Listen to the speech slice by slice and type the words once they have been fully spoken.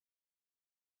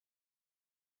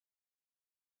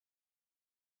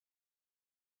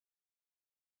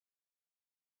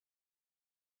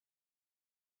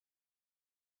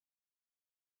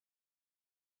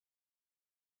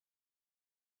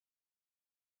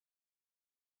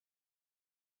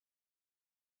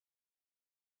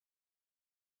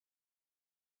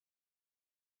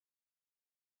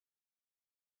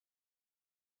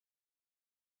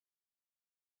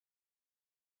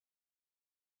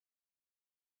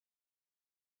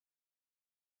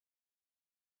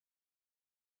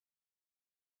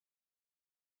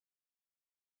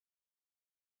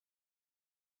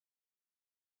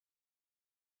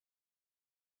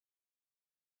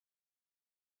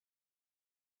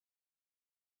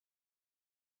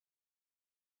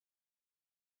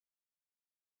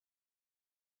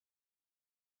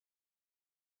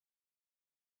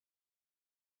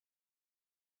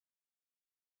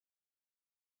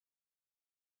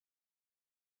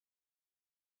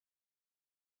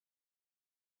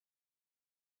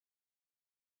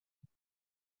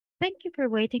Thank you for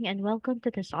waiting and welcome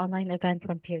to this online event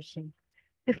from Pearson.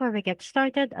 Before we get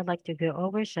started, I'd like to go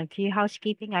over some few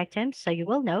housekeeping items so you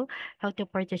will know how to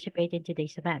participate in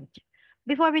today's event.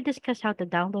 Before we discuss how to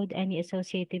download any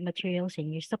associated materials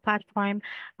and use the platform,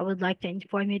 I would like to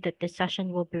inform you that this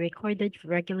session will be recorded for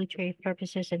regulatory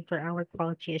purposes and for our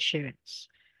quality assurance.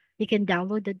 You can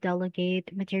download the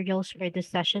delegate materials for this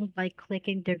session by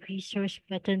clicking the resource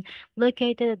button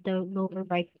located at the lower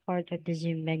right part of the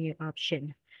Zoom menu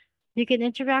option. You can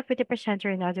interact with the presenter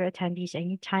and other attendees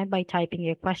anytime by typing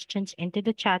your questions into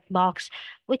the chat box,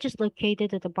 which is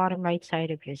located at the bottom right side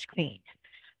of your screen.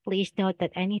 Please note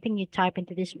that anything you type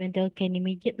into this window can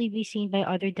immediately be seen by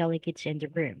other delegates in the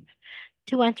room.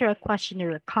 To enter a question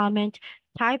or a comment,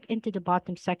 type into the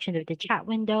bottom section of the chat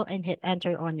window and hit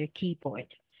enter on your keyboard.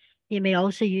 You may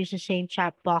also use the same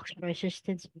chat box for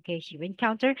assistance in case you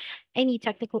encounter any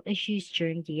technical issues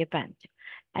during the event.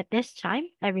 At this time,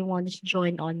 everyone is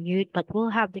joined on mute, but will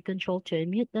have the control to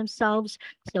unmute themselves,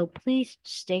 so please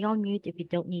stay on mute if you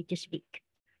don't need to speak.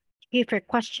 To give your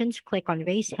questions, click on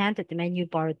Raise Hand at the menu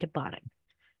bar at the bottom.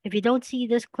 If you don't see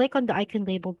this, click on the icon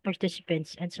labeled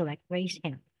Participants and select Raise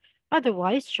Hand.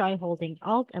 Otherwise, try holding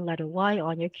Alt and letter Y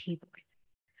on your keyboard.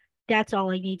 That's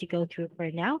all I need to go through for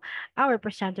now. Our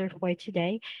presenter for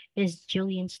today is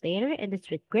Jillian Slater, and it's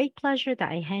with great pleasure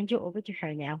that I hand you over to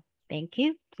her now. Thank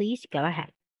you. Please go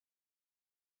ahead.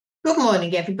 Good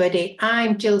morning, everybody.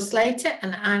 I'm Jill Slater,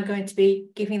 and I'm going to be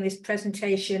giving this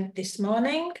presentation this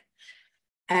morning.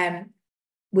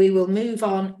 We will move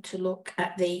on to look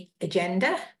at the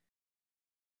agenda.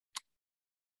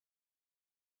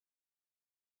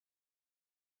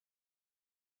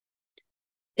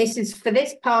 This is for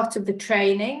this part of the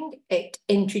training. It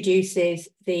introduces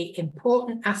the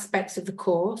important aspects of the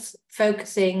course,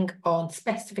 focusing on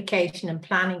specification and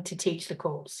planning to teach the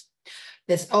course.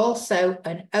 There's also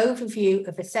an overview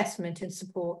of assessment and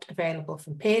support available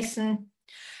from Pearson.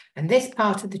 And this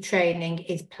part of the training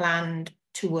is planned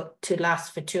to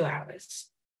last for 2 hours.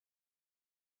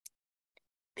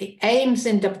 The aims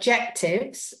and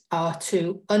objectives are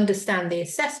to understand the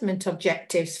assessment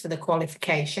objectives for the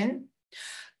qualification,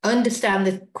 understand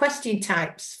the question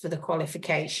types for the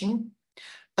qualification,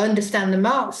 understand the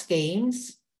mark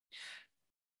schemes,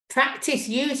 practice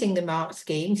using the mark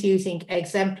schemes using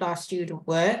exemplar student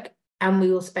work, and we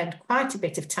will spend quite a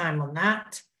bit of time on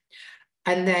that,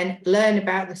 and then learn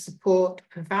about the support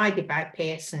provided by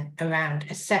Pearson around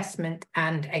assessment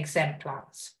and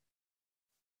exemplars.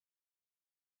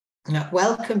 Now,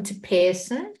 welcome to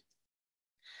Pearson.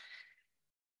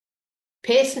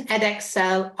 Pearson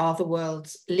Edexcel are the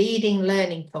world's leading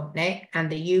learning company and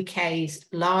the UK's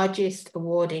largest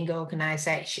awarding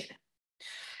organisation.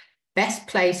 Best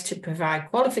placed to provide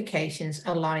qualifications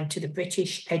aligned to the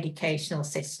British educational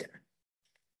system.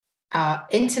 Our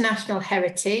international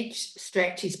heritage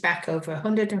stretches back over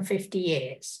 150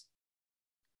 years.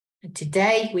 And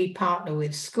today we partner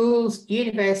with schools,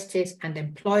 universities and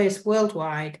employers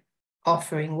worldwide,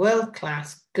 offering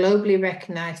world-class, globally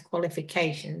recognised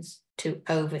qualifications to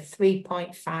over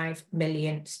 3.5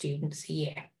 million students a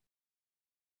year.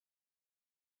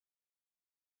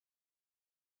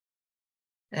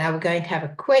 Now we're going to have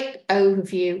a quick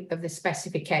overview of the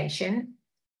specification.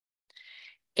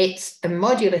 It's a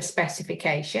modular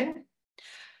specification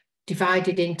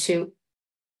divided into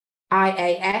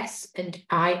IAS and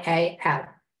IAL.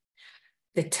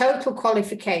 The total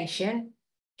qualification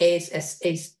is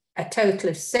a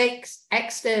total of 6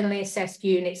 externally assessed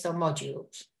units or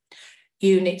modules.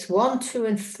 Units 1, 2,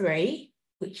 and 3,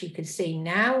 which you can see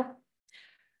now,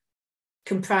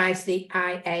 comprise the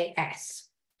IAS.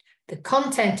 The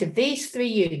content of these 3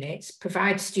 units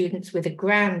provides students with a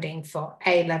grounding for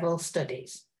A-level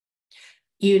studies.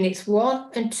 Units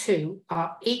 1 and 2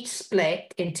 are each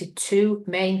split into 2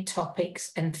 main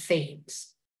topics and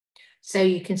themes. So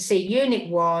you can see Unit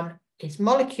 1 is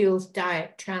molecules,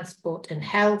 diet, transport, and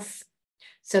health.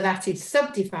 So that is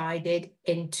subdivided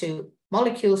into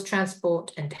molecules,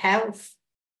 transport, and health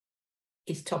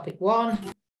is topic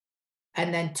 1.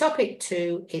 And then topic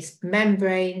 2 is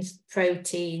membranes,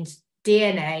 proteins,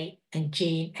 DNA, and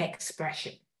gene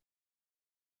expression.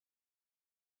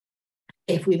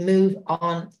 If we move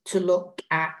on to look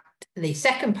at the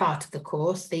second part of the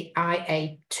course, the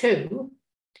IA2,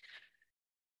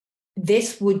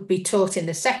 this would be taught in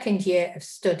the second year of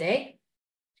study,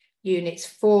 units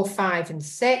 4, 5, and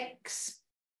 6.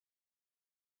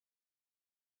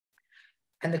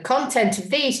 And the content of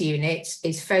these units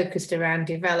is focused around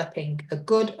developing a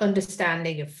good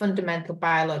understanding of fundamental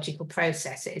biological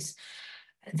processes.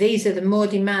 These are the more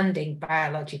demanding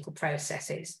biological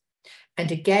processes.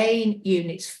 And again,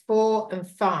 units 4 and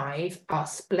 5 are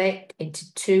split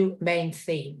into two main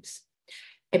themes.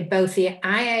 In both the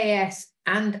IAS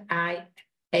and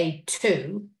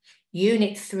IA2,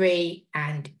 Unit 3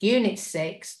 and Unit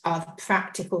 6 are the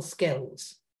practical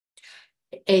skills.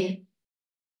 In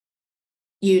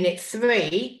Unit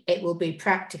 3, it will be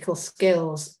practical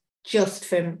skills just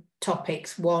from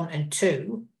topics 1 and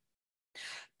 2.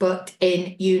 But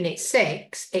in Unit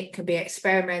 6, it can be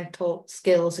experimental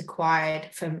skills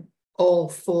acquired from all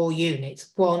 4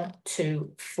 units, 1,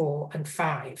 2, 4, and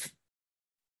 5.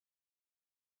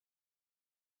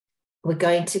 We're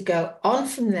going to go on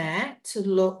from there to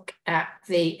look at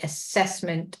the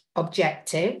assessment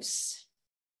objectives.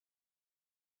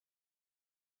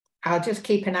 I'll just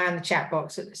keep an eye on the chat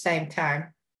box at the same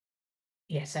time.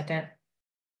 Yes, I don't.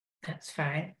 That's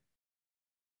fine.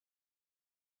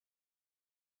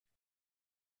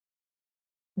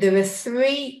 There are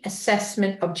 3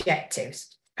 assessment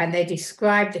objectives, and they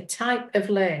describe the type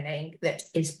of learning that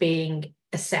is being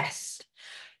assessed.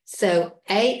 So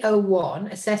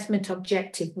A01, assessment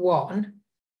objective 1,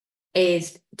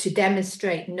 is to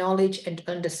demonstrate knowledge and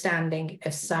understanding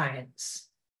of science.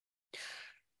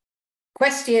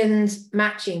 Questions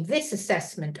matching this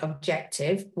assessment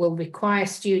objective will require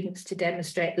students to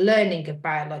demonstrate learning of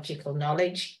biological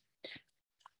knowledge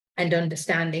and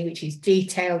understanding, which is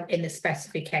detailed in the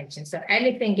specification. So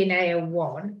anything in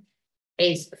A01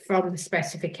 is from the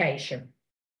specification.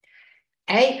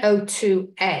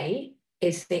 A02A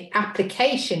is the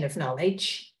application of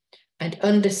knowledge and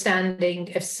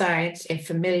understanding of science in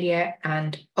familiar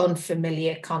and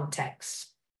unfamiliar contexts.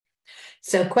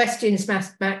 So questions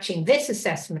matching this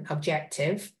assessment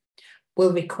objective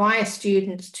will require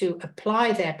students to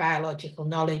apply their biological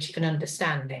knowledge and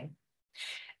understanding.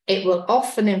 It will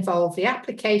often involve the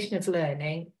application of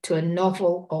learning to a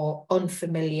novel or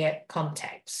unfamiliar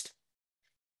context.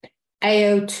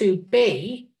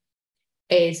 A02B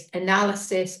is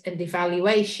analysis and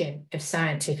evaluation of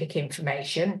scientific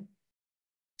information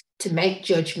to make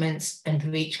judgments and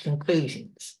reach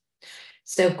conclusions.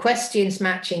 So questions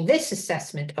matching this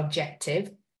assessment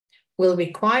objective will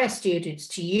require students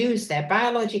to use their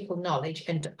biological knowledge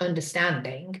and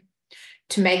understanding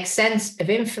to make sense of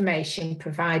information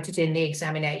provided in the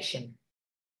examination.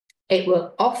 It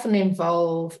will often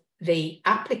involve the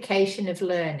application of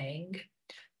learning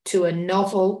to a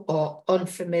novel or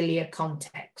unfamiliar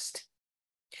context.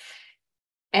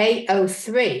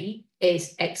 A03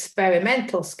 is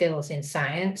experimental skills in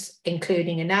science,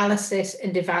 including analysis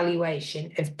and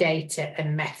evaluation of data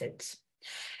and methods.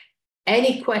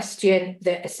 Any question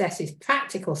that assesses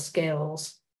practical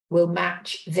skills will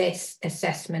match this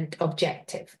assessment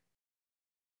objective.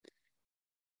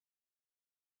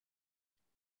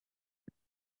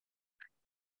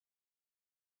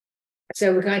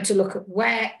 So we're going to look at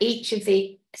where each of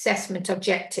the assessment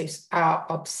objectives are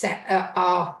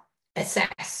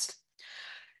assessed.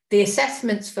 The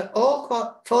assessments for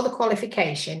the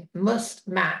qualification must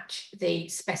match the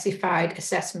specified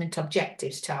assessment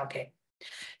objectives target.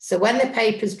 So when the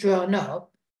paper's drawn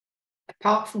up,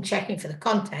 apart from checking for the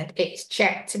content, it's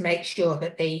checked to make sure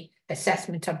that the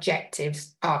assessment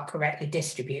objectives are correctly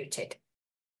distributed.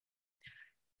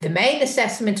 The main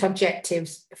assessment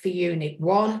objectives for Unit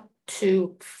 1,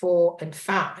 2, 4, and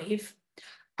 5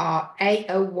 are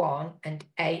A01 and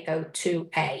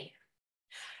A02A.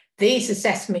 These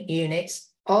assessment units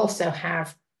also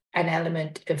have an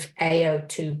element of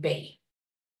A02B.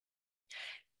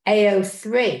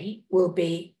 A03 will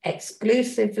be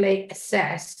exclusively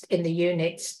assessed in the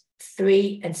Units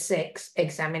 3 and 6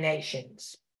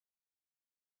 examinations.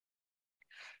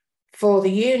 For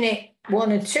the Unit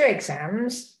 1 and 2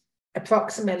 exams,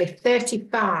 approximately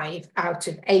 35 out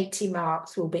of 80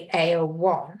 marks will be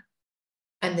A01,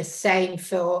 and the same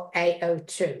for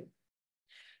A02.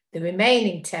 The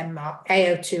remaining 10 marks,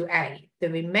 A02A, the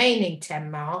remaining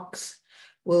 10 marks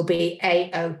will be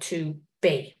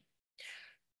A02B.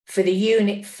 For the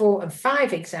Unit 4 and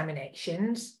 5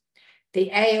 examinations, the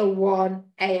A01,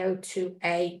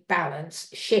 A02A balance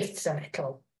shifts a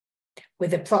little,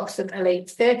 with approximately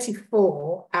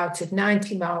 34 out of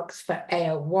 90 marks for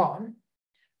A01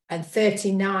 and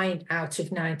 39 out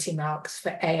of 90 marks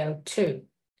for A02.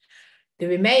 The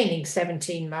remaining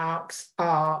 17 marks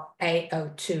are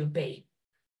A02B.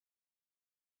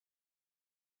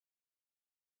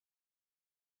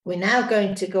 We're now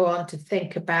going to go on to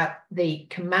think about the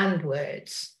command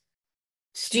words.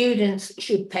 Students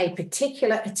should pay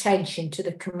particular attention to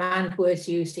the command words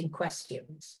used in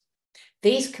questions.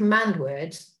 These command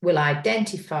words will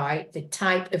identify the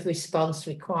type of response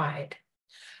required.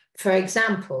 For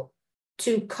example,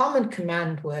 two common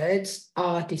command words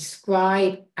are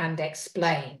describe and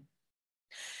explain.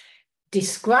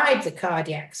 Describe the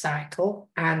cardiac cycle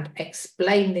and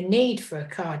explain the need for a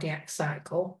cardiac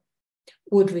cycle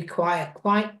would require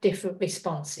quite different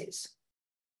responses.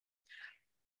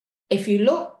 If you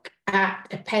look at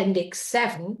Appendix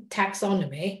 7,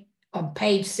 taxonomy, on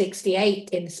page 68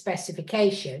 in the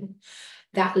specification,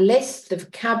 that lists the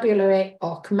vocabulary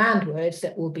or command words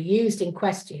that will be used in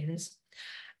questions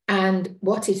and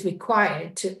what is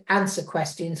required to answer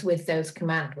questions with those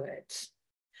command words.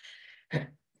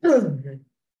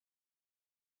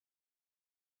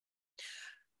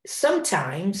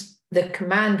 Sometimes the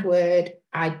command word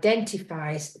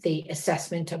identifies the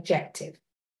assessment objective.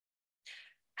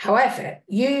 However,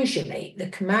 usually the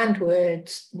command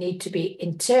words need to be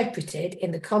interpreted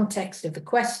in the context of the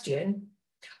question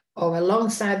or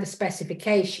alongside the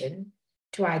specification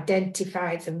to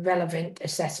identify the relevant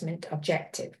assessment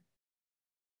objective.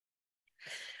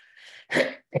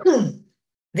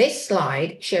 This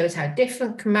slide shows how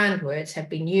different command words have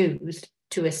been used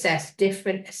to assess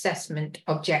different assessment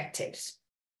objectives.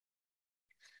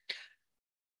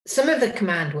 Some of the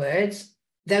command words,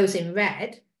 those in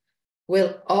red,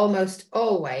 will almost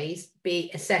always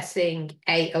be assessing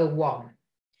A01,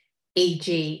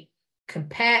 e.g.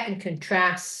 compare and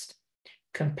contrast,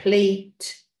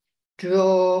 complete,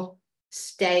 draw,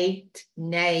 state,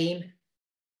 name.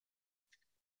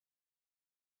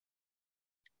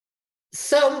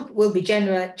 Some will be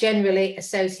generally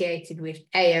associated with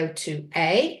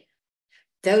A02A.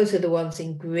 Those are the ones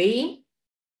in green,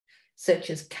 such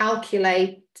as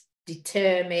calculate,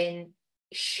 determine,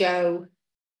 show.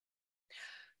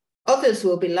 Others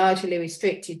will be largely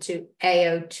restricted to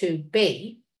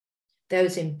A02B,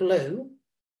 those in blue,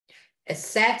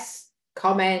 assess,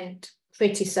 comment,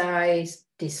 criticize,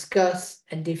 discuss,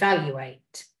 and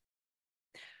evaluate.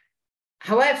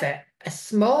 However, a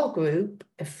small group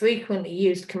of frequently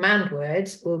used command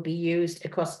words will be used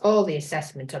across all the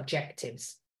assessment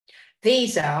objectives.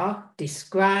 These are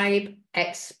describe,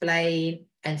 explain,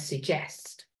 and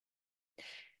suggest.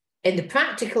 In the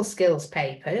practical skills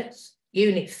papers,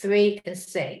 Unit 3 and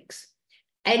 6,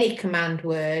 any command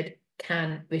word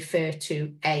can refer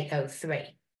to A03.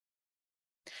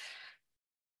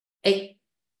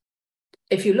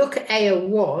 If you look at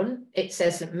A01, it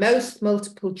says that most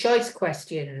multiple choice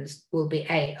questions will be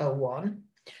A01.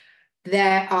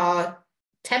 There are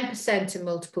 10% of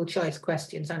multiple choice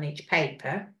questions on each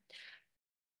paper.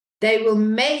 They will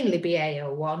mainly be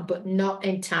A01, but not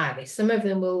entirely. Some of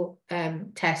them will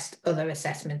test other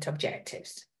assessment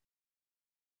objectives.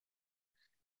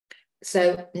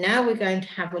 So now we're going to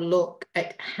have a look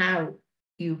at how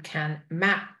you can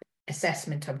map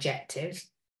assessment objectives,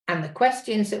 and the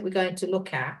questions that we're going to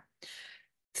look at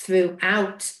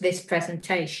throughout this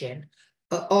presentation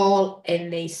are all in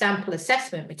the sample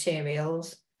assessment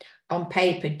materials on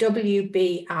paper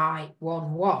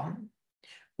WBI11,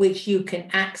 which you can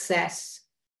access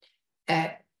from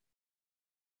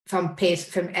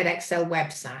Edexcel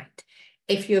website.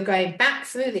 If you're going back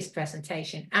through this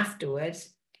presentation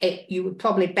afterwards, you would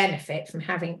probably benefit from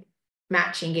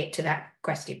matching it to that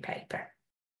question paper.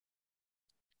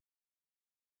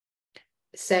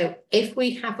 So if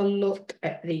we have a look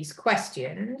at these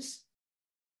questions,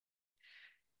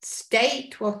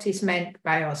 state what is meant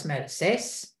by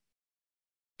osmosis,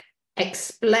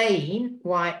 explain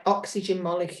why oxygen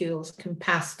molecules can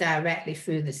pass directly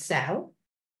through the cell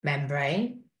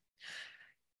membrane,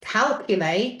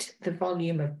 calculate the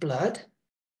volume of blood,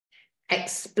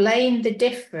 explain the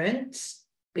difference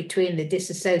between the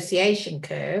dissociation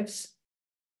curves,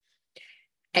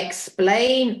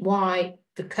 explain why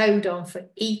the codon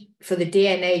for the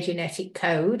DNA genetic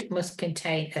code must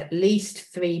contain at least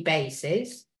 3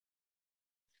 bases,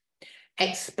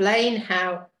 explain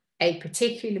how a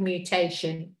particular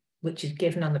mutation, which is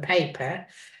given on the paper,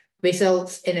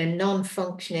 results in a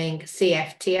non-functioning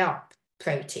CFTR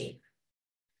protein.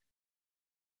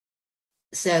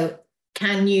 So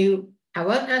I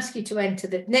won't ask you to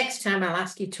enter next time I'll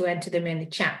ask you to enter them in the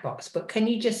chat box, but can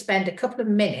you just spend a couple of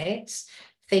minutes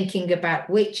thinking about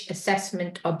which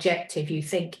assessment objective you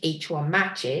think each one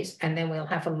matches, and then we'll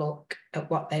have a look at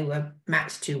what they were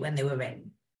matched to when they were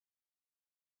in.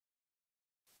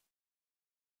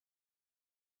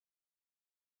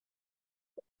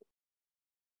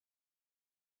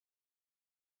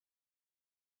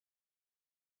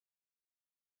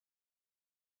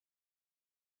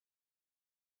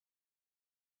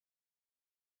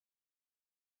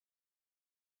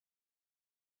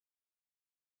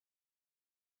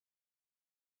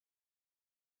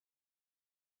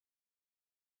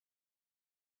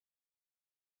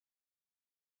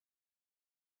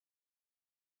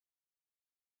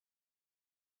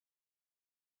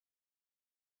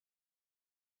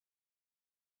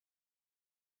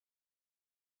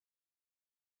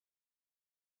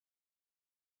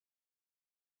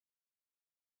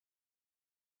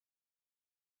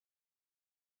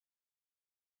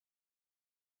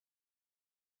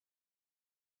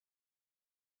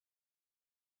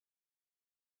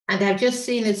 And I've just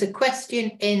seen there's a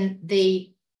question in the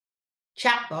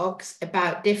chat box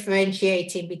about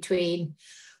differentiating between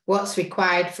what's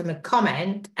required from a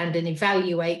comment and an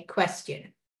evaluate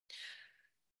question.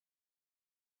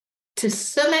 To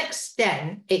some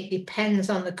extent, it depends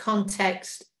on the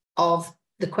context of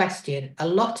the question. A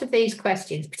lot of these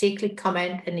questions, particularly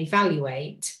comment and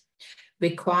evaluate,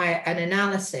 require an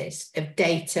analysis of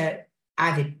data,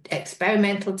 either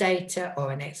experimental data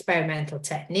or an experimental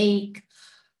technique,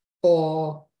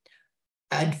 or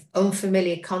an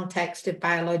unfamiliar context of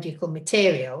biological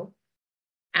material.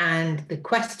 And the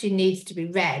question needs to be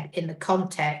read in the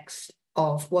context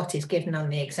of what is given on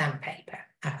the exam paper.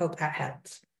 I hope that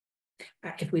helps.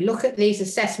 If we look at these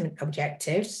assessment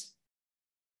objectives,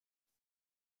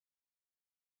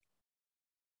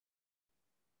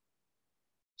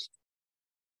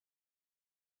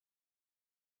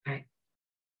 right,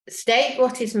 state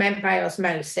what is meant by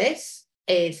osmosis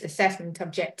is assessment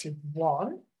objective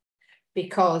 1,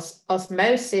 because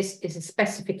osmosis is a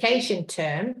specification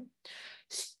term.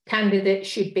 Candidates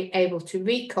should be able to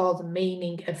recall the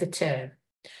meaning of the term.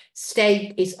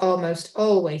 State is almost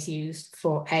always used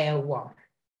for AO1.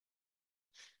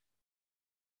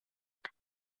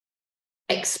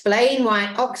 Explain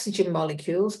why oxygen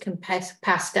molecules can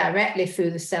pass directly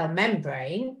through the cell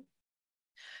membrane.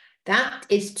 That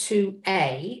is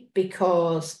 2A,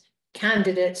 because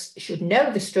candidates should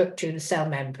know the structure of the cell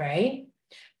membrane,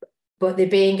 but they're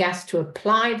being asked to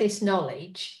apply this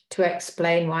knowledge to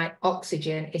explain why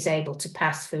oxygen is able to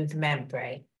pass through the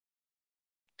membrane.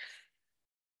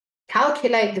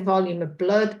 Calculate the volume of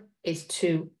blood is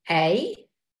 2A.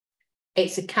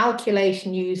 It's a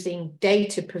calculation using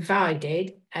data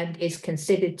provided and is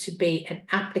considered to be an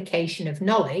application of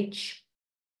knowledge,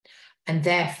 and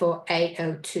therefore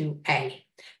AO2A.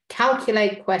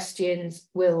 Calculate questions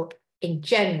will, in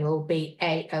general, be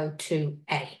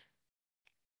AO2A.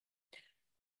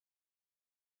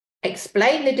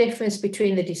 Explain the difference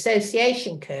between the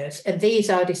dissociation curves, and these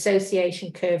are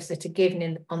dissociation curves that are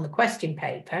given on the question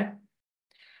paper.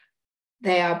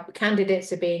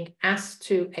 Candidates are being asked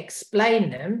to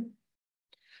explain them.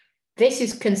 This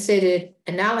is considered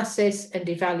analysis and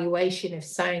evaluation of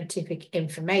scientific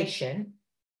information,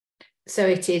 so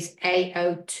it is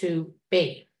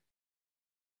AO2B.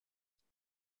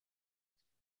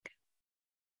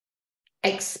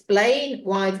 Explain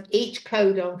why each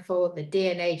codon for the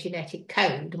DNA genetic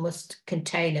code must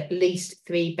contain at least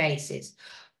 3 bases.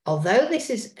 Although this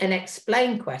is an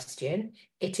explain question,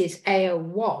 it is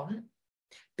AO1,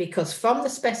 because from the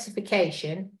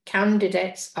specification,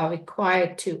 candidates are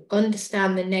required to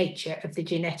understand the nature of the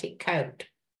genetic code.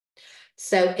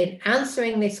 So in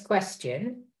answering this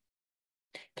question,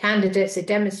 candidates are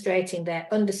demonstrating their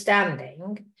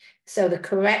understanding, so the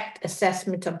correct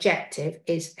assessment objective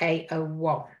is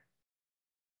AO1.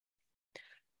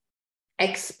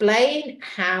 Explain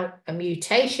how a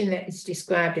mutation that is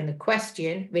described in the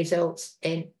question results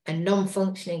in a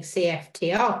non-functioning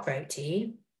CFTR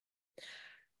protein.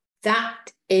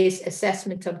 That is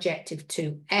assessment objective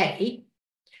 2A,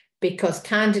 because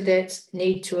candidates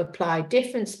need to apply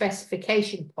different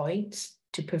specification points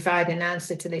to provide an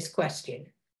answer to this question.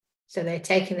 So they're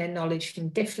taking their knowledge from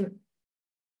different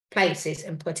places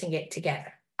and putting it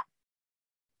together.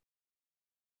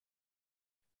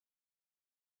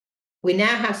 We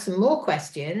now have some more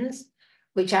questions,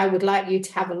 which I would like you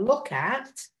to have a look at,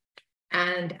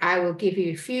 and I will give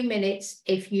you a few minutes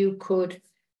if you could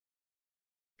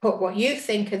put what you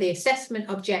think are the assessment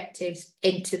objectives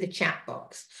into the chat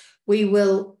box. We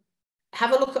will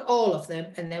have a look at all of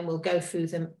them and then we'll go through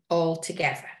them all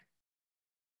together.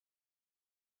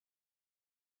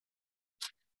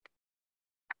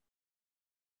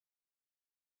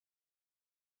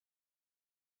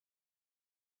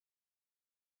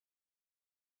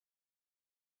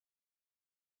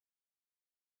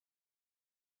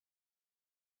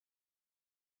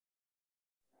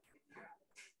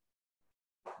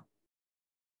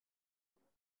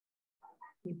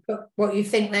 You put what you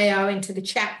think they are into the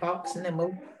chat box and then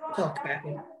we'll talk about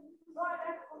them.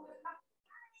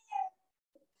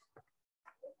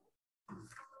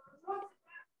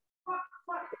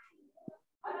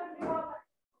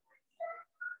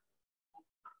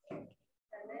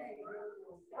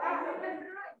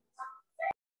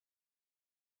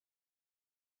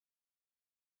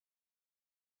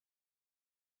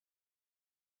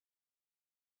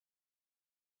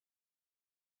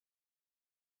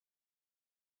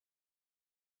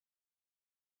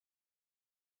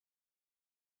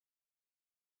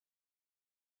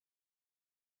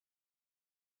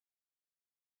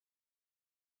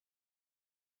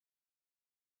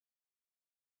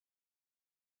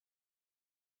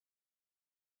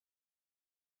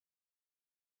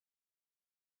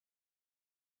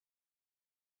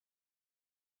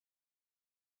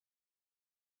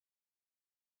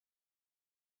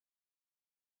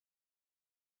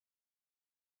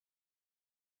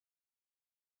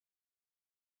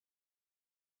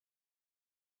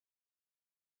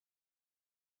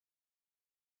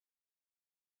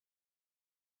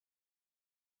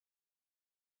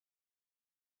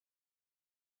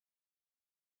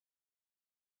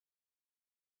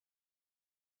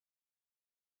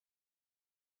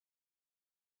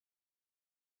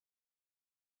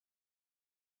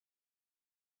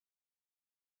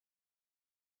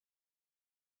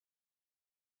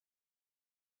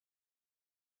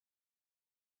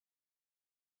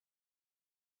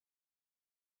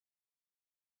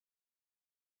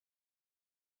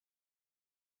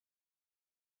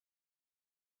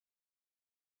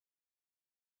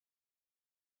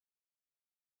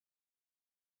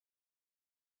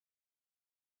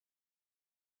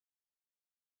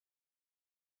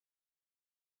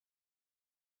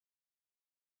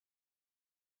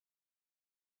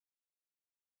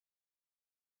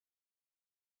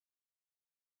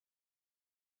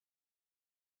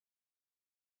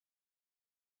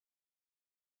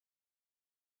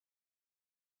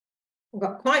 We've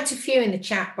got quite a few in the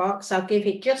chat box. I'll give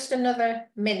it just another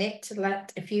minute to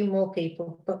let a few more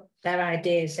people put their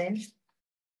ideas in.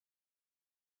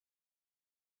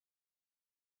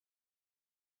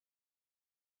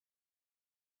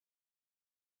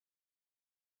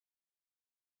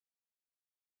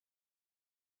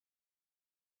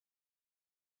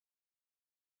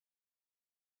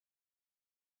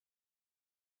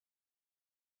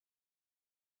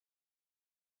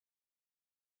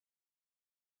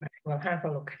 We'll have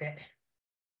a look at it.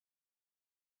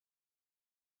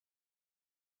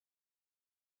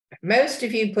 Most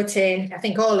of you put in, I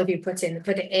think all of you put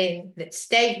it in that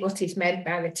state what is meant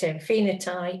by the term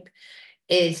phenotype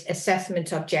is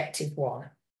assessment objective 1.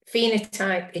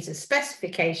 Phenotype is a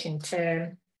specification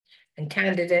term and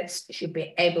candidates should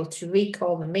be able to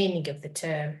recall the meaning of the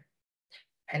term.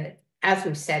 And as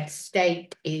we've said,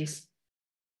 state is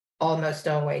almost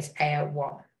always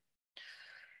AO1.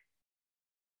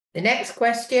 The next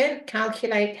question,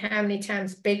 calculate how many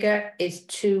times bigger is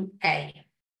 2A.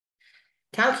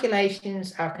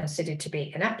 Calculations are considered to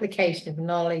be an application of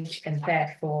knowledge and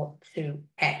therefore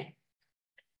 2A.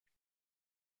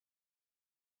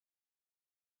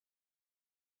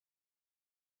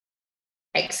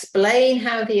 Explain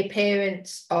how the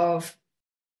appearance of,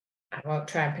 I won't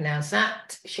try and pronounce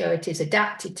that, show it is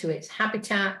adapted to its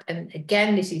habitat. And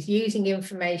again, this is using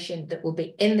information that will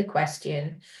be in the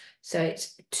question. So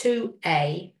it's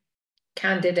 2A,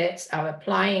 candidates are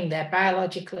applying their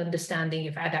biological understanding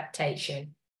of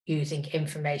adaptation using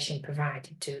information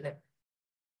provided to them.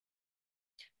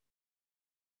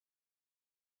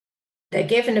 They're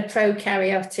given a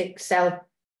prokaryotic cell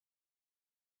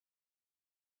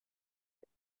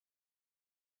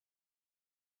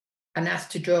and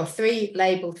asked to draw 3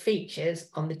 labelled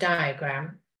features on the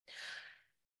diagram.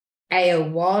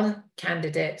 AO1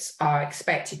 candidates are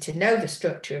expected to know the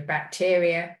structure of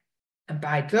bacteria, and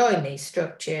by drawing these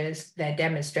structures, they're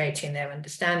demonstrating their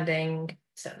understanding.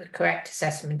 So the correct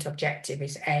assessment objective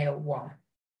is AO1.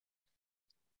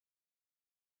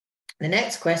 The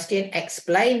next question,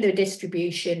 explain the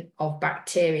distribution of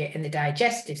bacteria in the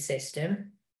digestive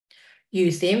system.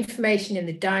 Use the information in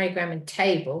the diagram and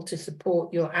table to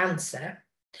support your answer.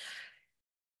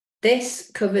 This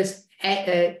covers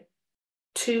 2A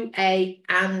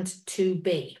and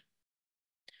 2B.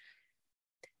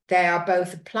 They are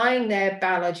both applying their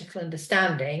biological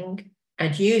understanding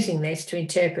and using this to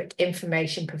interpret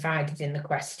information provided in the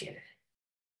question.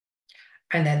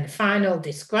 And then the final,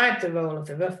 describe the role of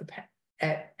the rough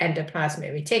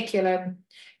endoplasmic reticulum,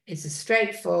 is a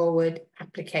straightforward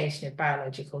application of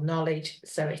biological knowledge,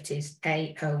 so it is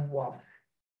AO1.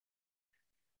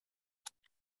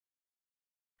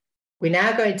 We're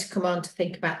now going to come on to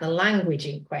think about the language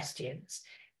in questions.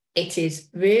 It is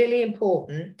really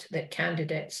important that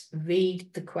candidates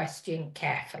read the question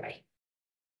carefully.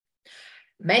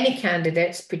 Many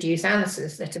candidates produce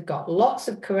answers that have got lots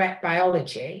of correct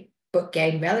biology, but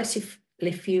gain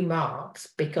relatively few marks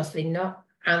because they're not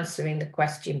answering the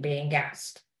question being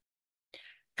asked.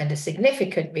 And a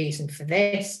significant reason for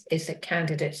this is that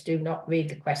candidates do not read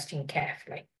the question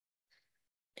carefully.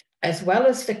 As well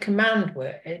as the command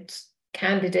words,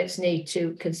 candidates need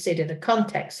to consider the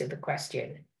context of the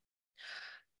question.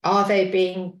 Are they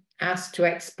being asked to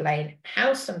explain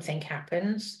how something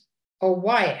happens or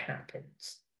why it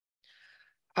happens?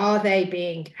 Are they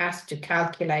being asked to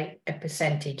calculate a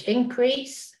percentage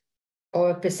increase or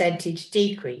a percentage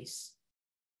decrease?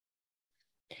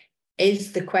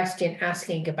 Is the question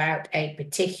asking about a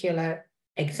particular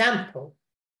example,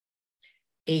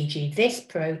 e.g. this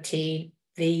protein,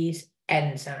 these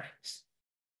enzymes?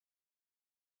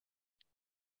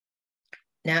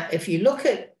 Now, if you look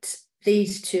at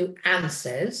these two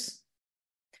answers,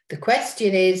 the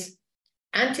question is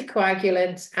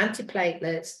anticoagulants,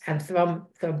 antiplatelets, and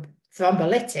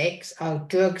thrombolytics are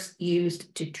drugs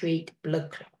used to treat blood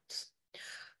clots.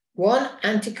 One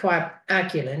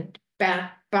anticoagulant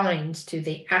binds to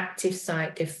the active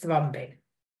site of thrombin.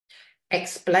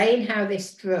 Explain how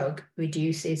this drug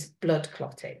reduces blood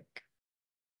clotting.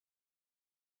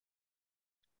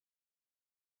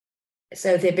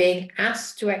 So they're being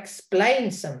asked to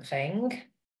explain something.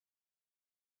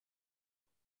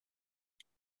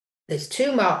 There's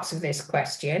 2 marks of this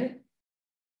question.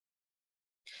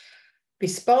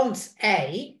 Response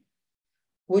A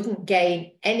wouldn't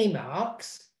gain any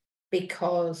marks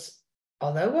because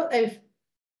although what they've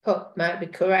put might be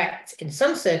correct in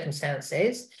some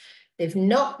circumstances, they've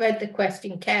not read the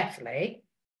question carefully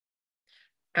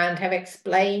and have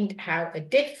explained how a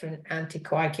different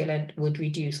anticoagulant would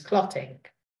reduce clotting.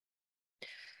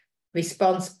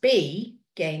 Response B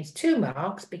gains 2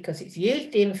 marks because it's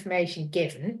used the information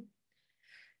given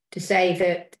to say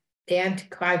that the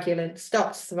anticoagulant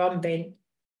stops thrombin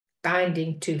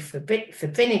binding to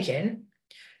fibrinogen,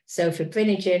 so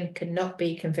fibrinogen cannot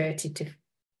be converted to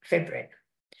fibrin.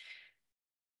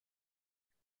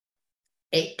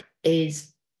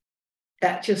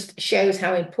 That just shows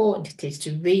how important it is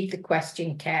to read the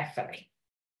question carefully.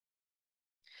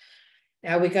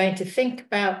 Now we're going to think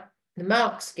about the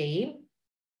mark scheme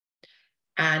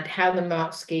and how the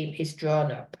mark scheme is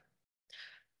drawn up.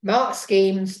 Mark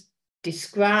schemes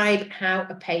describe how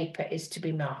a paper is to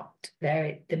be marked.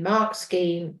 The mark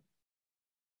scheme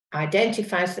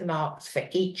identifies the marks for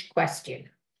each question.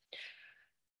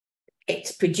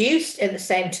 It's produced at the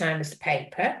same time as the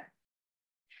paper.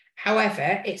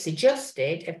 However, it's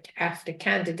adjusted after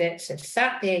candidates have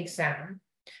sat the exam,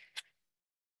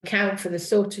 account for the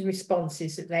sort of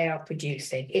responses that they are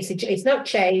producing. It's not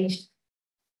changed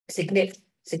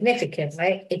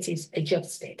significantly, it is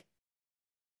adjusted.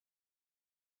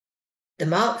 The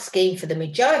mark scheme for the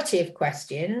majority of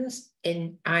questions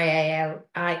in IAL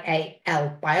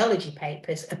biology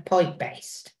papers are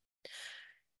point-based.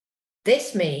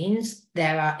 This means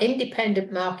there are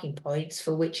independent marking points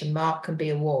for which a mark can be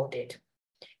awarded.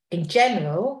 In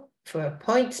general, for a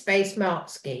points-based mark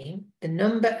scheme, the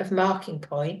number of marking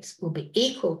points will be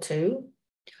equal to,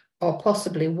 or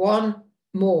possibly one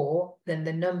more than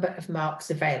the number of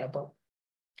marks available.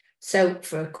 So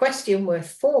for a question worth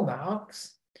 4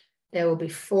 marks, there will be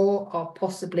 4 or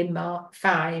possibly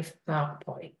 5 mark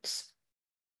points.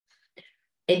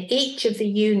 In each of the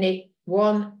Unit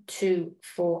 1, 2,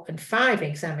 4 and 5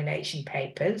 examination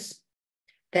papers,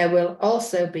 there will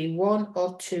also be 1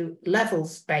 or 2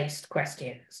 levels-based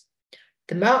questions.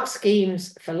 The mark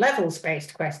schemes for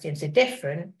levels-based questions are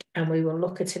different, and we will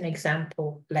look at an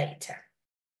example later.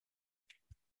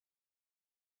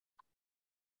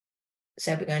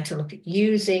 So we're going to look at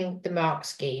using the mark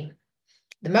scheme.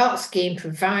 The mark scheme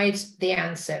provides the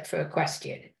answer for a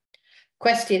question.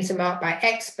 Questions are marked by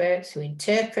experts who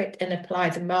interpret and apply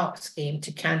the mark scheme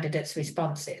to candidates'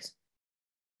 responses.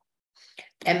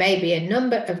 There may be a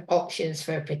number of options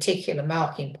for a particular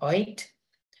marking point,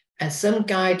 and some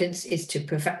guidance is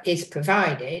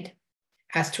provided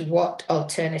as to what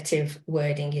alternative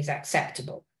wording is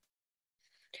acceptable.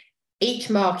 Each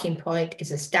marking point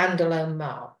is a standalone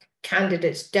mark.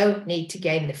 Candidates don't need to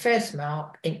gain the first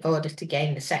mark in order to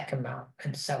gain the second mark,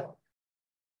 and so on.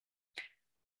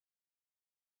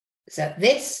 So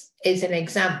this is an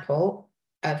example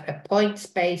of a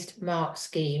points-based mark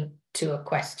scheme to a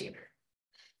question.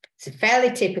 It's a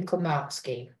fairly typical mark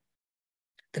scheme.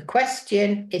 The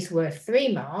question is worth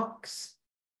 3 marks,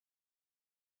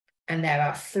 and there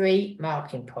are 3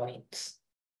 marking points.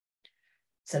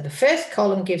 So the first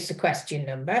column gives the question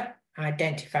number,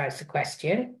 identifies the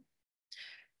question.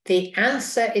 The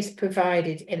answer is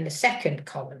provided in the second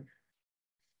column.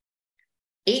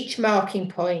 Each marking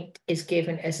point is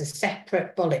given as a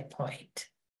separate bullet point.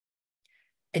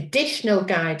 Additional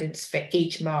guidance for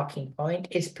each marking point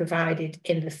is provided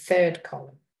in the third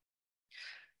column.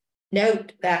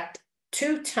 Note that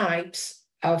 2 types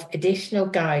of additional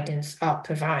guidance are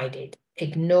provided: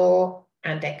 ignore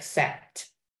and accept.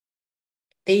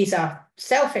 These are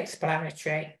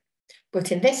self-explanatory,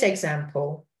 but in this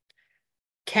example,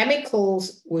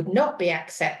 chemicals would not be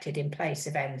accepted in place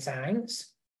of enzymes.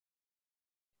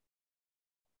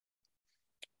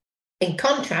 In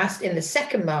contrast, in the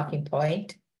second marking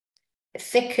point,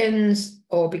 thickens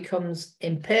or becomes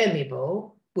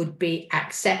impermeable would be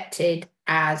accepted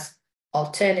as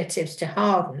alternatives to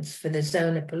hardens for the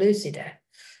zona pellucida.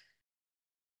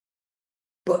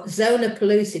 But zona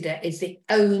pellucida is the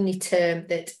only term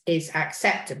that is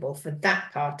acceptable for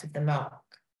that part of the mark.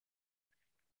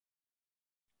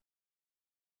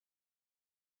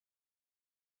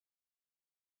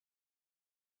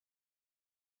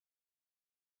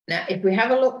 Now, if we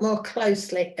have a look more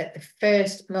closely at the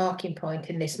first marking point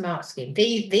in this mark scheme,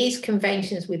 these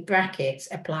conventions with brackets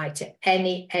apply to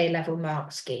any A-level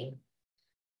mark scheme.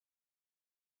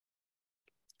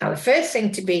 Now, the first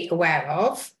thing to be aware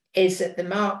of is that the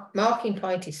marking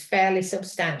point is fairly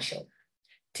substantial.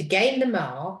 To gain the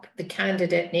mark, the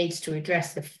candidate needs to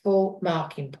address the full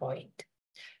marking point.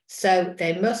 So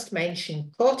they must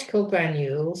mention cortical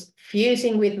granules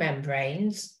fusing with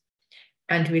membranes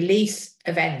and release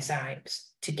of enzymes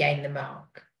to gain the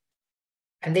mark.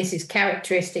 And this is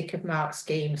characteristic of mark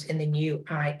schemes in the new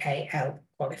IAL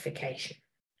qualification.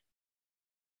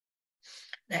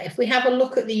 Now, if we have a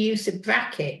look at the use of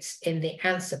brackets in the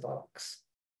answer box,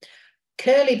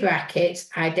 curly brackets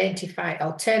identify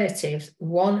alternatives,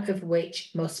 one of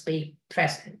which must be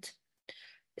present.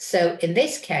 So in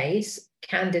this case,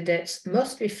 candidates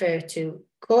must refer to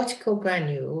cortical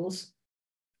granules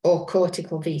or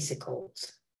cortical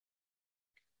vesicles.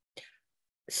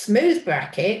 Smooth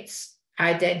brackets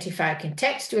identify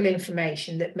contextual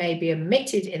information that may be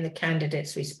omitted in the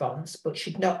candidate's response but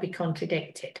should not be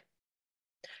contradicted.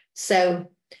 So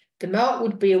the mark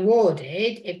would be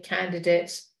awarded if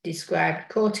candidates described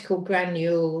cortical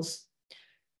granules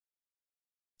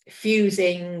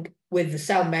fusing with the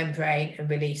cell membrane and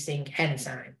releasing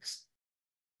enzymes.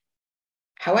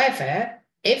 However,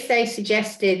 if they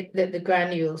suggested that the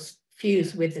granules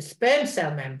fuse with the sperm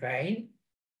cell membrane,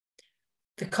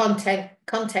 the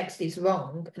context is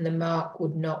wrong and the mark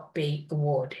would not be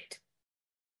awarded.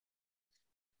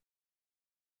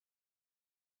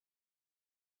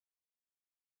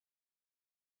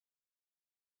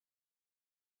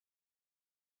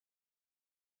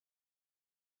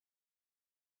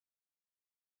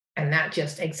 And that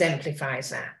just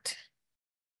exemplifies that.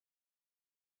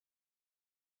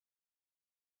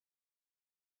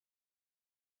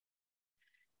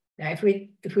 Now, if we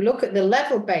look at the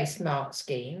level-based mark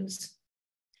schemes,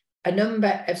 a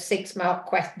number of 6-mark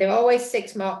questions, there are always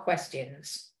 6-mark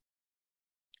questions,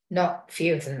 not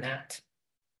fewer than that.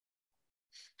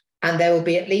 And there will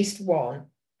be at least 1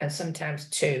 and sometimes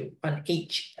 2 on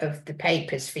each of the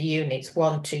papers for units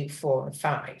 1, 2, 4, and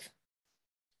 5.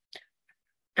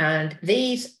 And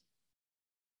these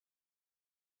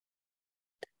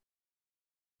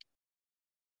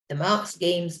the mark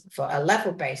schemes for a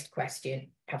level-based question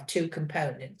have 2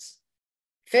 components.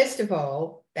 First of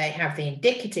all, they have the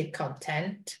indicative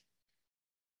content,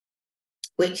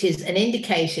 which is an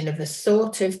indication of the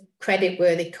sort of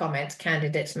creditworthy comments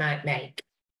candidates might make.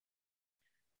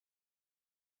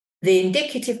 The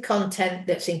indicative content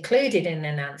that's included in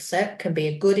an answer can be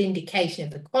a good indication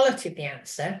of the quality of the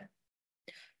answer.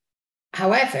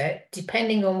 However,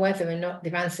 depending on whether or not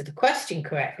they've answered the question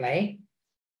correctly,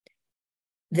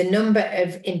 the number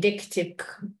of indicative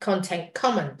content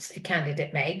comments a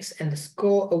candidate makes and the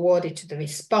score awarded to the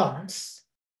response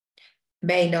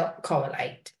may not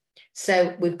correlate.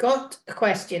 So we've got a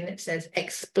question that says,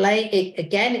 explain it.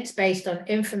 Again, it's based on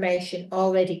information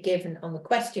already given on the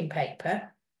question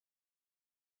paper.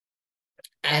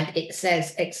 And it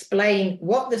says, explain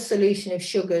what the solution of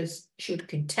sugars should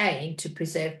contain to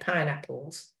preserve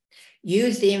pineapples.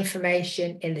 Use the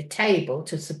information in the table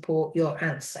to support your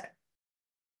answer.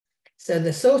 So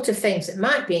the sort of things that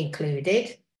might be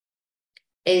included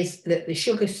is that the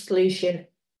sugar solution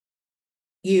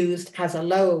used has a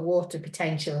lower water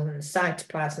potential than the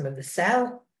cytoplasm of the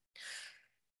cell.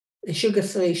 The sugar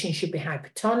solution should be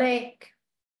hypertonic,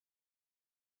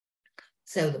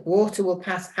 so that water will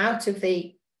pass out of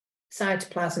the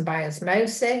cytoplasm by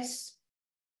osmosis.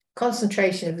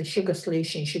 Concentration of the sugar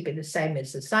solution should be the same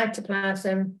as the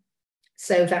cytoplasm,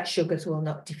 so that sugars will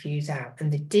not diffuse out.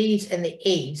 And the D's and the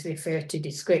E's refer to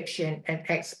description and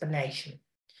explanation.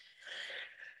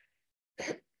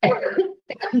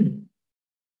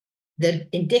 The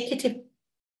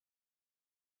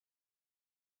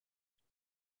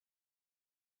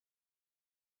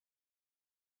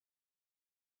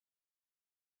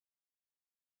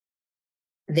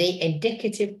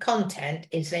indicative content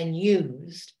is then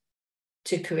used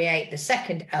to create the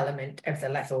second element of the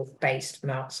level-based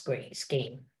mark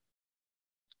scheme.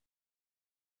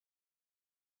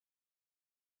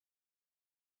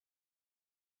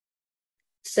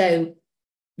 So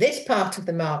this part of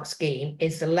the mark scheme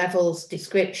is the levels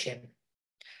description.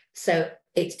 So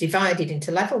it's divided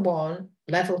into level 1,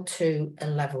 level 2,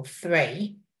 and level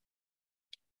 3.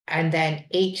 And then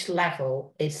each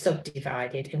level is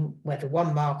subdivided in whether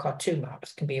 1 mark or 2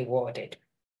 marks can be awarded.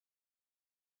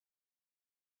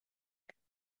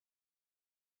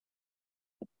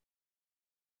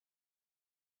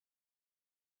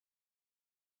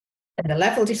 And the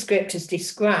level descriptors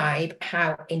describe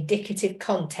how indicative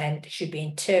content should be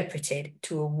interpreted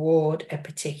to award a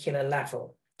particular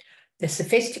level. The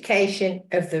sophistication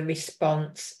of the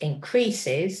response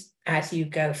increases as you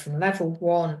go from level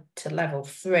 1 to level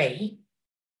 3.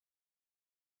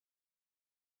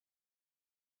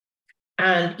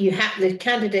 And the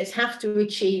candidates have to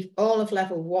achieve all of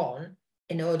level 1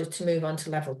 in order to move on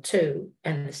to level 2,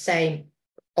 and the same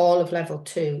all of level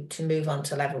 2 to move on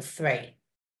to level 3.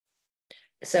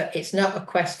 So it's not a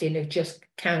question of just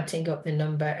counting up the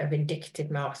number of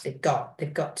indicative marks they've got.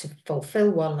 They've got to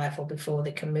fulfill 1 level before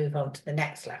they can move on to the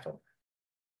next level.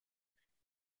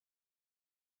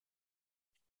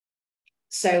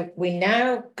 So we're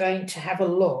now going to have a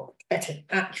look at an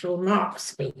actual mark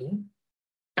scheme,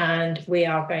 and we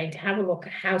are going to have a look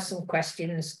at how some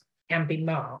questions can be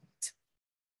marked.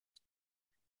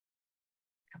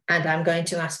 And I'm going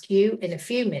to ask you in a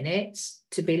few minutes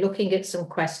to be looking at some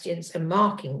questions and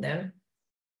marking them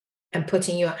and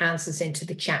putting your answers into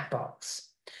the chat box.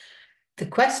 The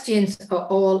questions are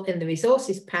all in the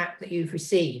resources pack that you've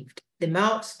received. The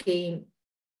mark scheme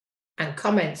and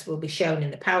comments will be shown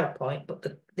in the PowerPoint, but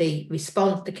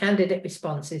the candidate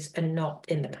responses are not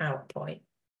in the PowerPoint.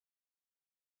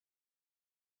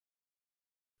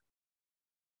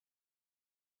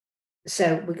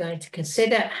 So we're going to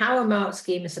consider how a mark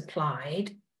scheme is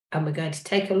applied, and we're going to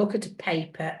take a look at a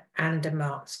paper and a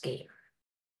mark scheme.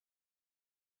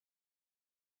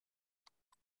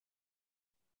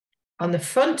 On the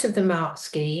front of the mark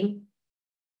scheme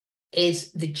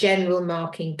is the general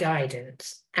marking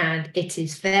guidance, and it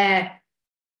is there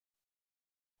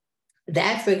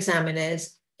for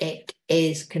examiners. It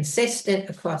is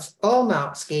consistent across all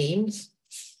mark schemes.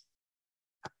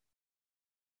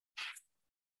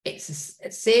 It's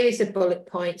a series of bullet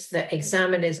points that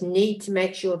examiners need to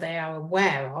make sure they are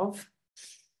aware of.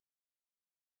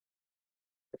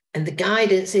 And the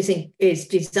guidance is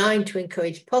designed to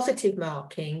encourage positive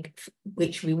marking,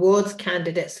 which rewards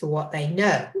candidates for what they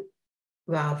know,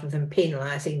 rather than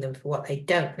penalising them for what they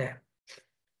don't know.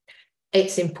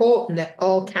 It's important that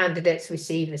all candidates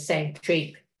receive the same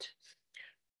treatment.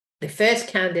 The first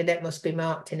candidate must be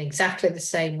marked in exactly the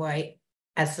same way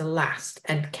as the last,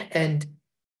 and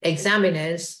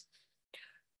examiners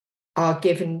are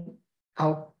taken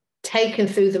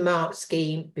through the mark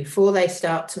scheme before they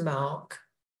start to mark,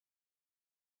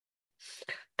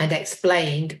 and it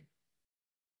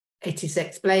is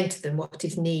explained to them what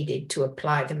is needed to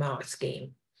apply the mark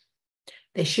scheme.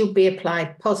 They should be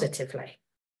applied positively.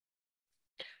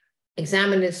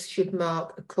 Examiners should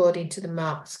mark according to the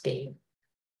mark scheme.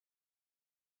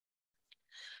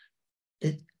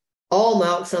 All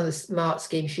marks on the mark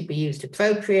scheme should be used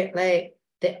appropriately.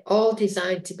 They're all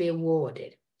designed to be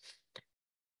awarded.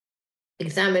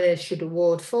 Examiners should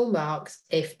award full marks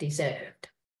if deserved.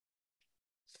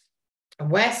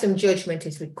 And where some judgment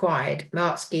is required,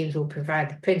 mark schemes will provide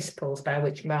the principles by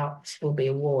which marks will be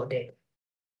awarded.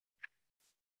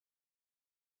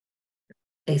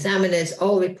 Examiners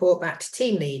all report back to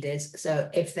team leaders, so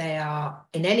if they are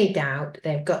in any doubt,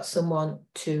 they've got someone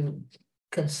to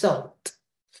consult.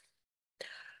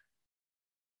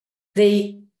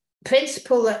 The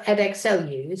principle that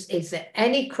Edexcel use is that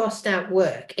any crossed out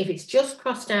work, if it's just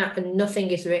crossed out and nothing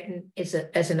is written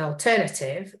as an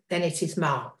alternative, then it is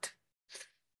marked.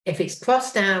 If it's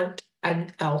crossed out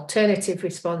and alternative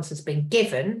response has been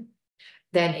given,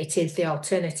 then it is the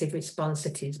alternative response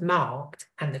that is marked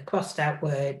and the crossed out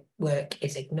work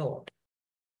is ignored.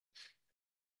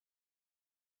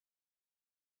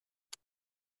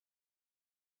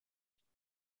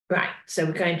 Right, so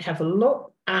we're going to have a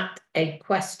look at a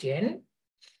question.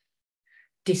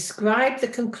 Describe the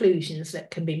conclusions that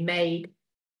can be made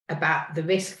about the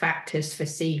risk factors for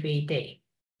CVD.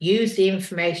 Use the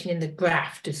information in the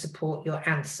graph to support your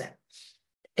answer.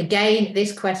 Again,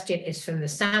 this question is from the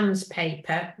SAMS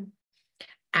paper,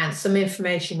 and some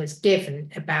information was given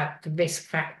about the risk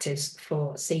factors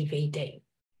for CVD.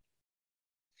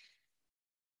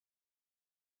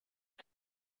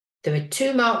 There are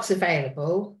 2 marks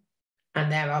available,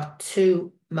 and there are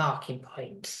 2 marking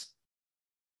points.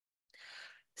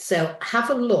 So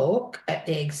have a look at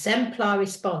the exemplar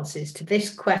responses to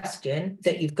this question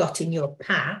that you've got in your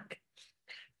pack.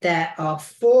 There are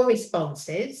 4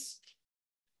 responses.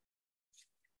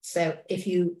 So if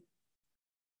you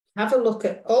have a look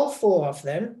at all 4 of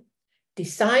them,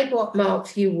 decide what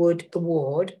marks you would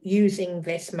award using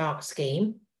this mark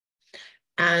scheme,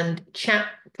 and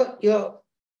put your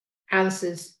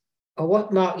answers or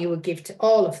what mark you would give to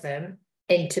all of them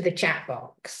into the chat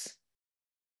box.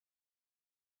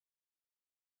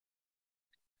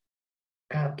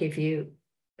 I'll give you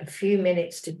a few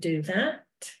minutes to do that.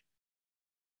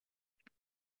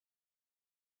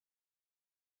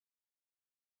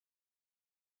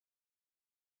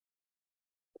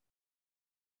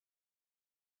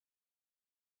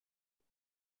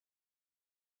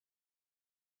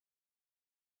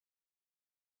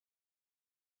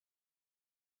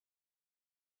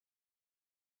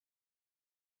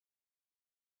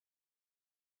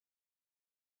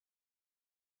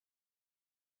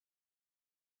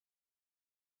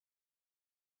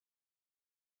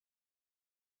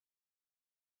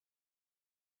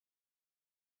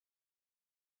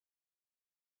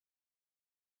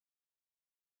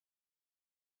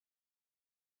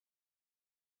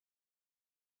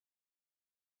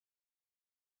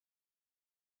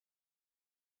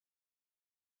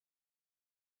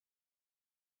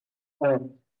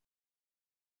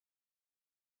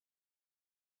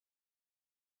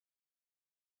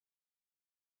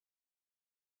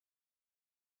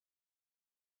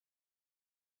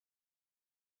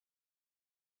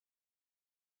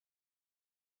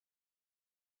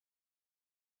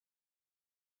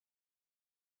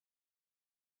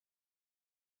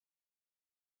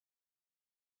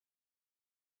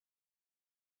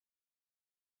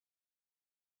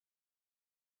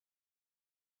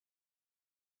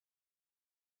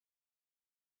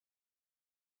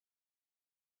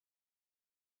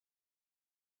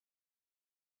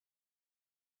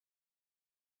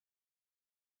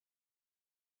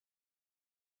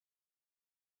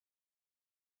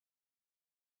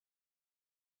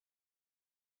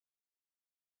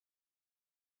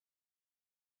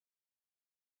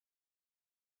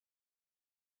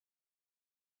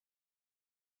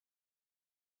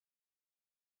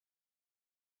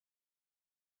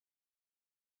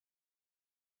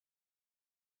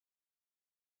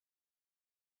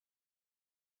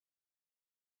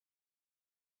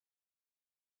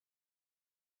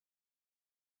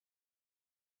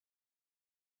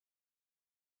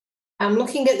 I'm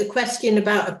looking at the question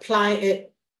about applying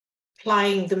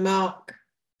the mark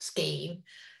scheme.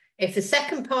 If the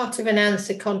second part of an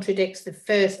answer contradicts the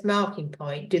first marking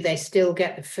point, do they still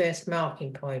get the first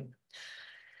marking point?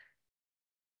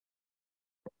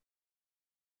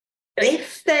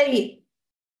 If they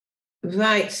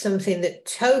write something that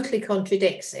totally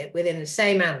contradicts it within the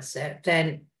same answer,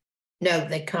 then no,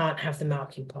 they can't have the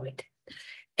marking point.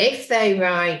 If they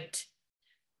write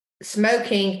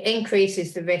smoking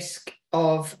increases the risk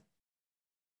of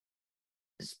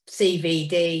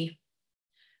CVD,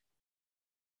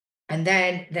 and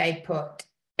then they put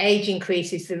age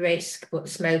increases the risk, but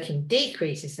smoking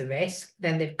decreases the risk,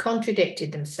 then they've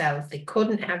contradicted themselves. They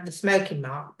couldn't have the smoking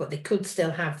mark, but they could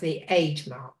still have the age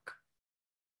mark.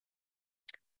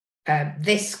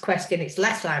 This question is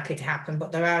less likely to happen,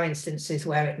 but there are instances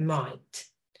where it might.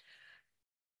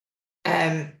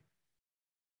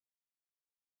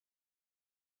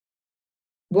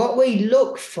 What we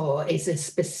look for is the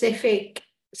specific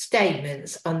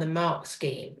statements on the mark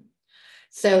scheme.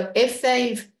 So if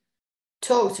they've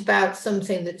talked about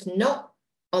something that's not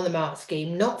on the mark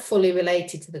scheme, not fully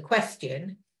related to the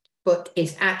question, but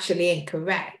is actually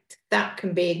incorrect, that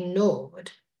can be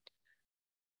ignored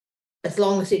as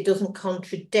long as it doesn't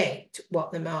contradict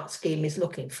what the mark scheme is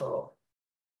looking for.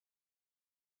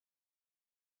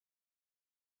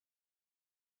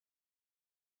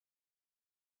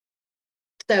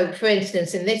 So, for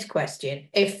instance, in this question,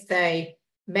 if they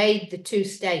made the two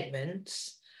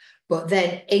statements, but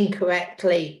then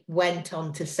incorrectly went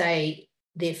on to say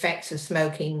the effects of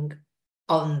smoking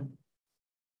on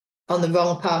the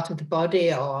wrong part of the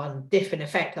body or on different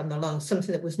effect on the lungs,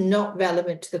 something that was not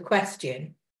relevant to the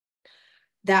question,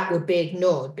 that would be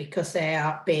ignored because they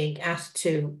are being asked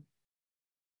to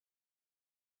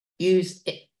use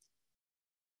the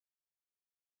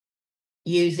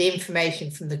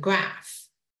information from the graph.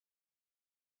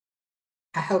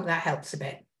 I hope that helps a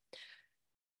bit.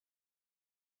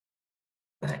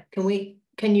 Right,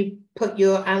 can you put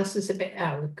your answers a bit?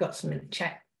 Oh, we've got some in the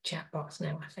chat box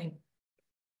now, I think.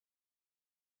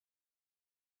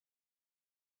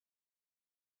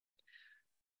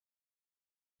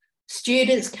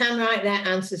 Students can write their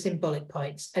answers in bullet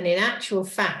points, and in actual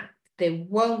fact, they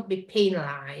won't be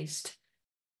penalised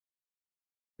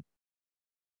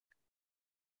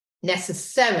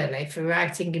necessarily for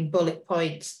writing in bullet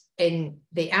points in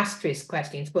the asterisk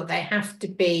questions, but they have to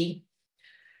be,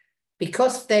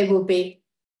 because they will be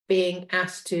being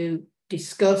asked to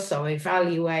discuss or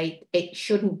evaluate, it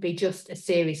shouldn't be just a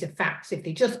series of facts. If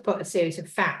they just put a series of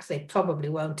facts, they probably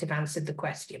won't have answered the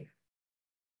question.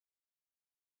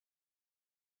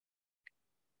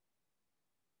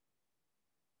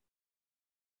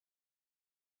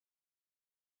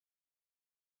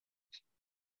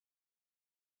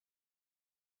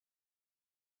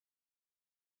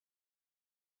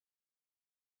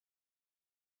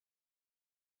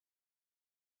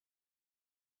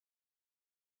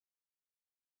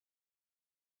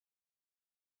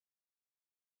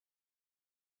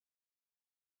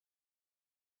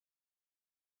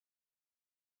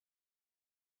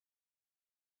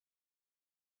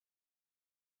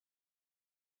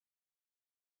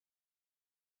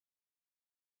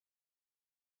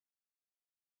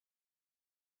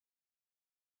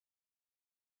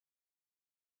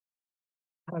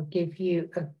 I'll give you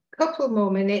a couple more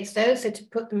minutes. Those are to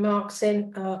put the marks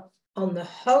in on the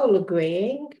whole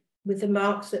agreeing with the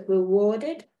marks that were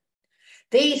awarded.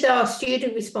 These are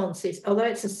student responses. Although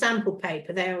it's a sample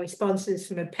paper, they are responses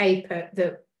from a paper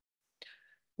that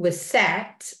was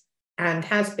set and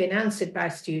has been answered by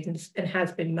students and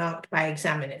has been marked by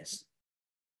examiners.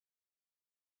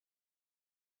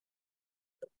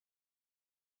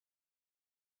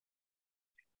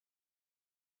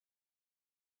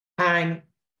 I'm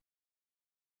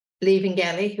leaving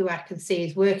Ellie, who I can see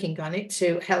is working on it,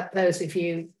 to help those of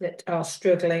you that are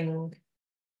struggling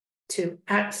to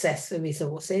access the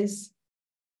resources.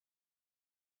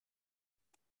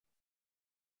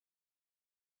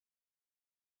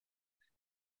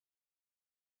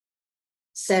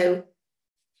 So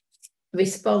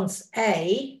response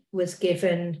A was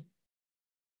given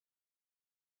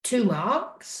 2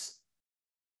 marks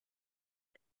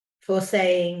for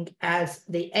saying as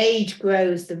the age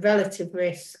grows, the relative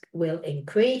risk will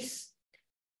increase,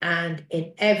 and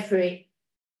in every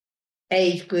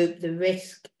age group, the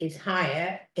risk is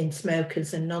higher in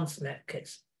smokers and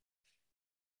non-smokers.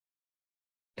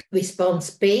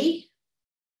 Response B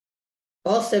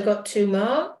also got 2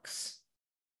 marks.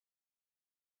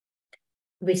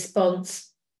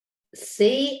 Response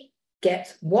C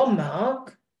gets 1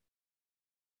 mark.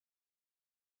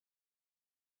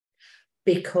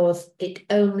 because it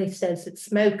only says that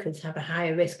smokers have a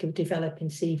higher risk of developing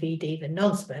CVD than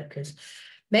non-smokers.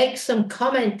 Makes some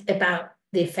comment about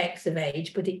the effects of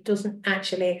age, but it doesn't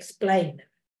actually explain them.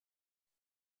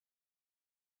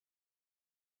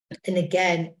 And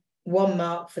again, 1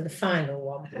 mark for the final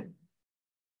one.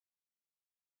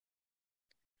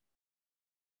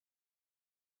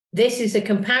 This is a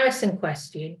comparison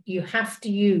question. You have to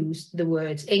use the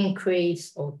words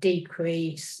increase or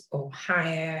decrease or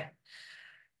higher,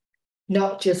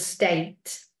 not just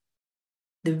state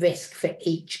the risk for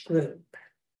each group.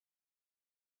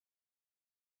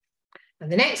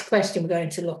 And the next question we're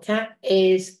going to look at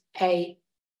is a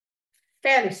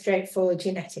fairly straightforward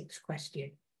genetics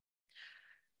question.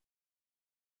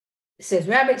 It says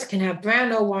rabbits can have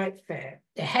brown or white fur.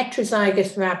 The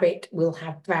heterozygous rabbit will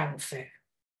have brown fur.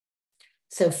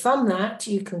 So from that,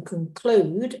 you can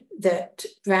conclude that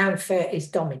brown fur is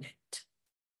dominant.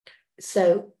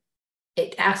 So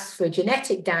it asks for a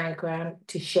genetic diagram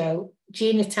to show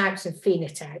genotypes and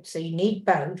phenotypes. So you need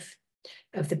both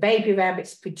of the baby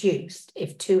rabbits produced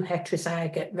if 2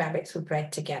 heterozygote rabbits were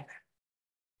bred together.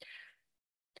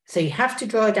 So you have to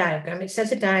draw a diagram. It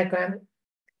says a diagram.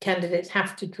 Candidates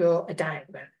have to draw a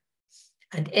diagram.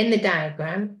 And in the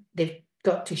diagram, they've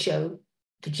got to show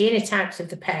the genotypes of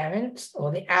the parents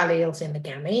or the alleles in the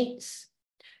gametes,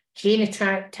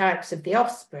 genotypes of the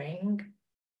offspring,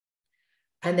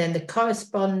 and then the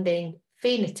corresponding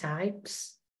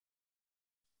phenotypes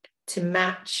to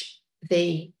match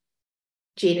the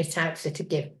genotypes that are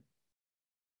given.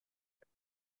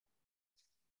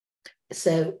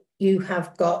 So you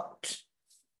have got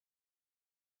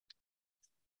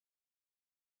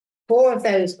 4 of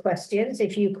those questions.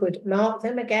 If you could mark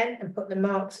them again and put the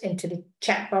marks into the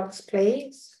chat box,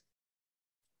 please.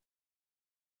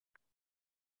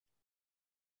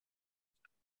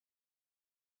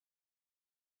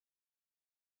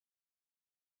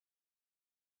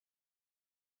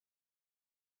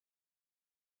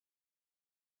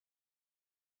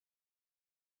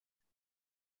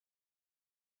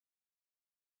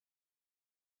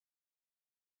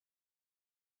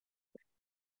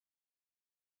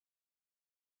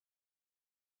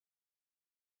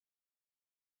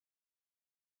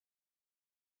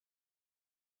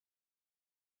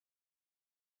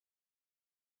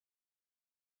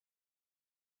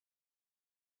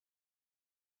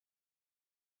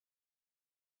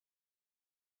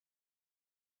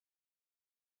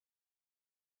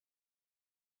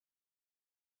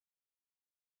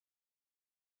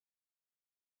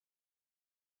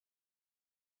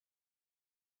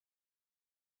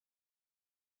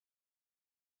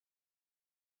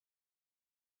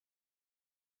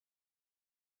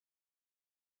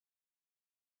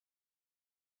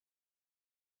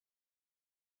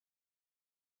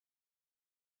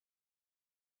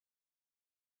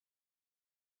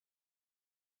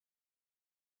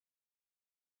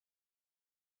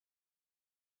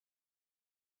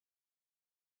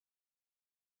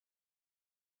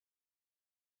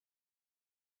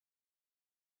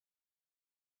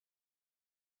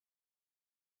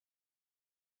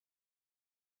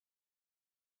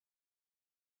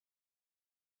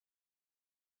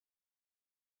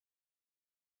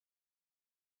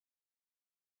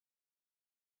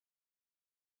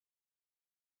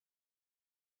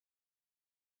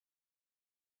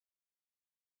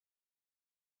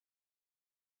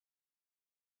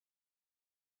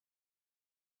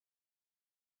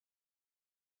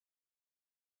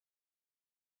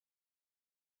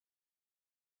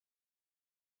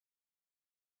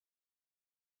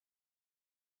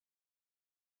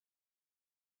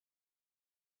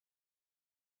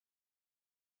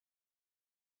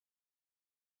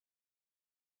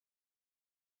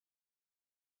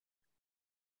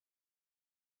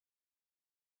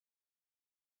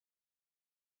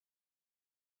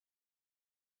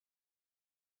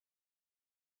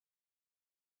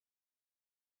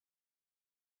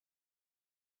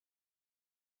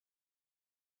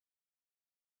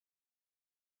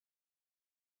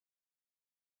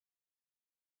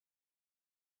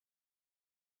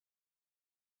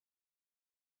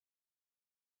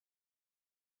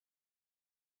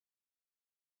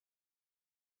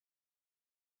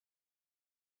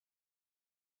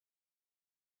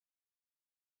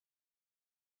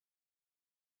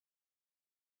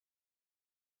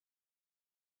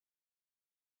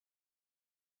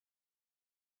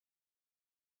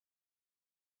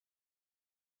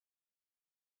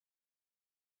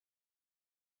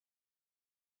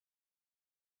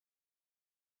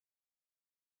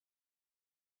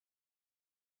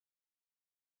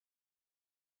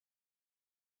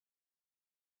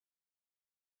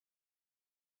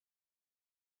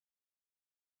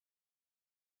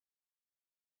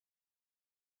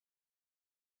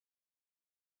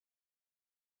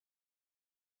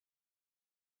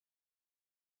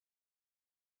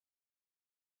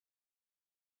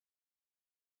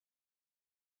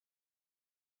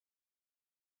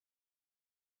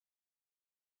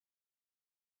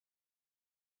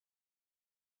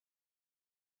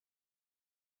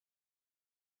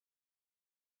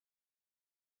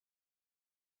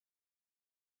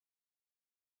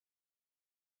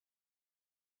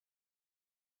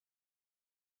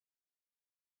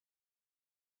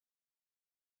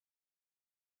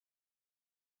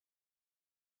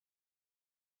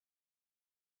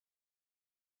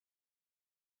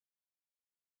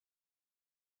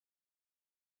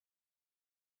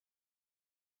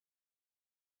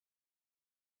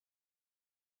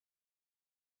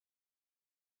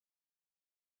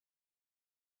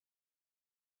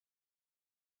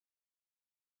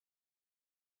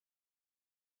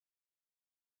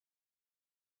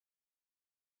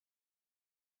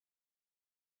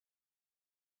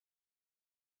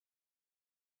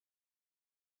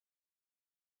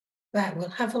 Right, we'll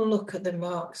have a look at the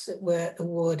marks that were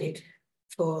awarded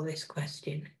for this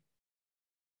question.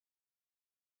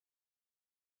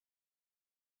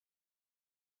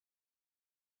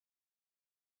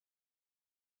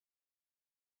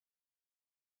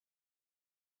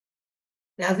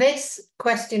 Now, this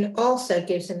question also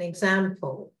gives an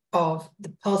example of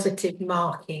the positive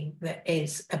marking that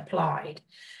is applied.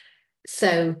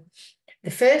 So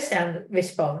the first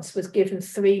response was given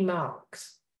 3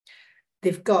 marks.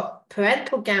 They've got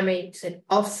parental gametes and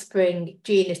offspring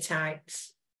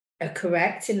genotypes are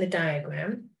correct in the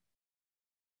diagram.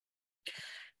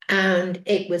 And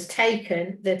it was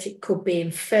taken that it could be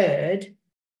inferred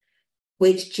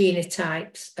which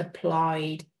genotypes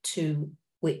applied to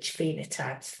which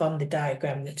phenotypes from the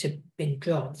diagram that had been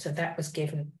drawn. So that was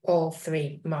given all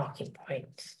 3 marking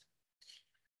points.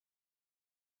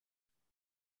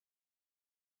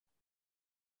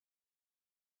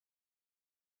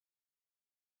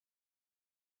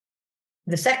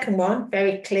 The second one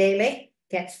very clearly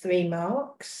gets 3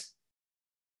 marks.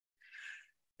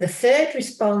 The third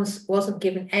response wasn't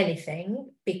given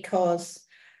anything because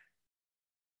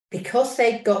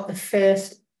they'd got the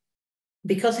first,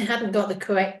 because they hadn't got the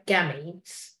correct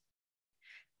gametes,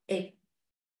 it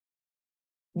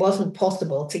wasn't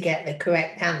possible to get the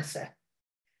correct answer.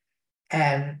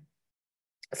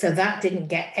 So that didn't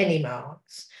get any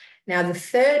marks. Now, the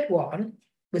third one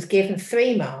was given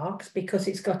 3 marks because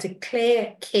it's got a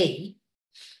clear key.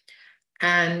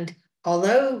 And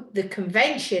although the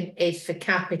convention is for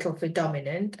capital for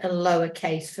dominant and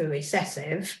lowercase for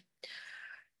recessive,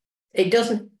 it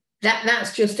doesn't,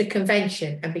 that's just a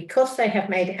convention. And because they have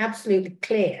made it absolutely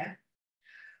clear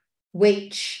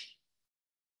which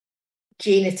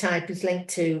genotype is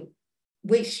linked to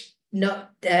which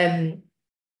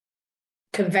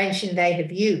convention they have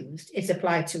used is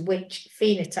applied to which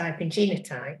phenotype and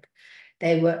genotype,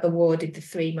 they were awarded the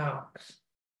 3 marks.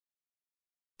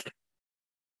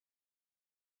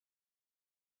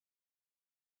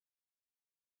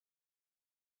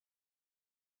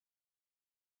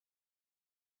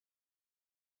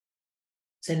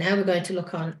 So now we're going to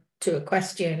look on to a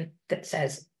question that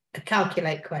says a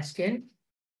calculate question.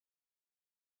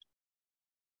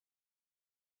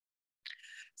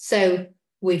 So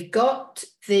we've got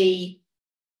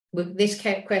this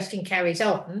question carries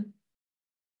on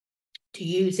to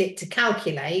use it to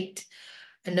calculate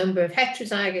a number of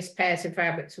heterozygous pairs of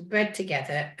rabbits were bred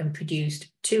together and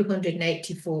produced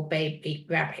 284 baby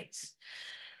rabbits.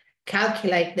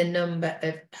 Calculate the number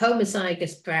of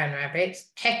homozygous brown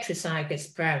rabbits,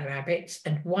 heterozygous brown rabbits,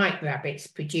 and white rabbits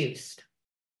produced.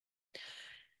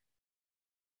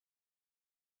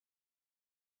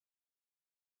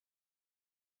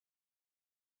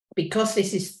 Because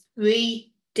this is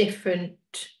 3 different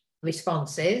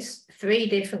responses, 3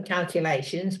 different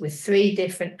calculations with 3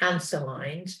 different answer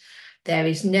lines, there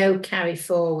is no carry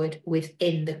forward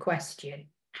within the question.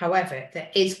 However,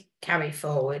 there is carry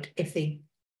forward if they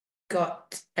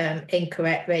got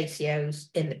incorrect ratios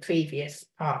in the previous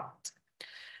part.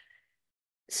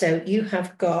 So you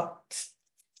have got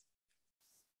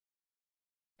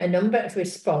a number of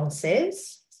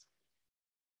responses,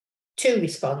 2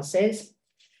 responses.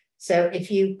 So if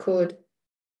you could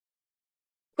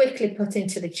quickly put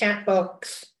into the chat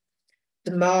box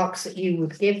the marks that you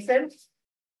would give them.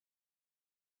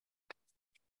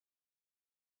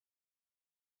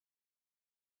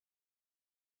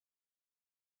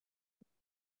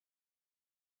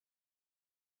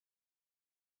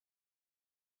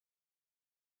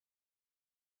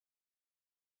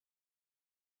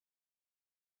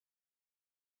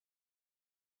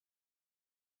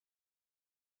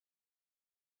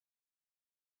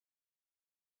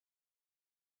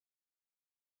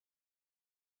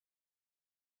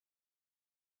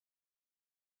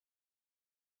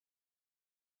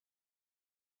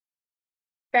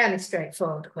 Fairly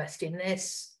straightforward question,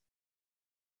 this.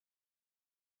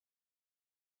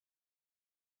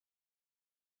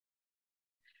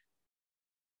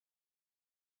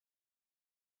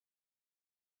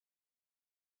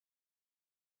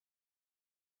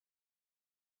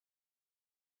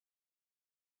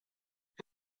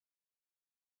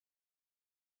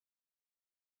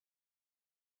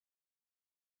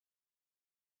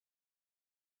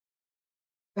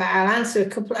 But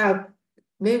I'll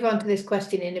move on to this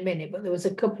question in a minute, but there was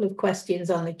a couple of questions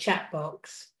on the chat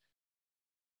box.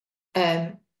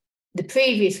 The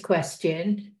previous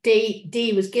question,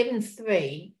 D was given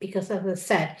 3 because, as I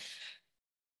said,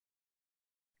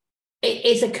 it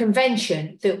is a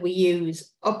convention that we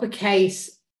use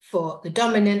uppercase for the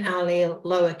dominant allele,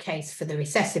 lowercase for the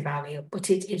recessive allele, but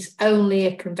it is only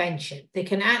a convention. They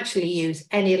can actually use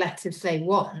any letters they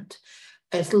want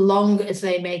as long as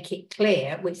they make it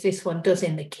clear, which this one does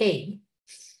in the key,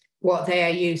 what they are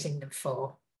using them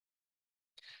for.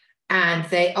 And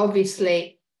they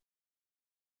obviously,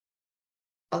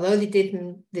 although they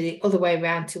didn't the other way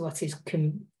around to what is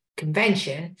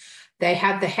convention, they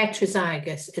had the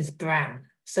heterozygous as brown.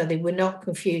 So they were not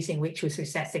confusing which was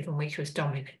recessive and which was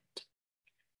dominant.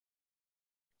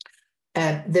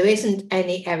 There isn't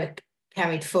any error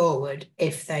carried forward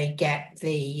if they get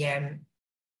the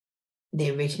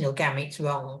original gametes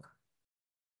wrong.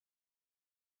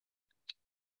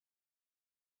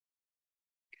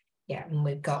 Yeah, and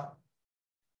we've got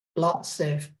lots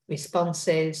of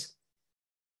responses.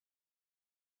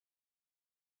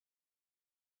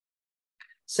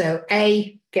 So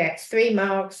A gets 3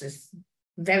 marks, is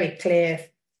very clear,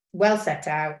 well set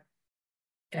out.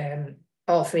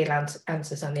 All 3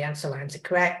 answers on the answer lines are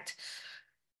correct.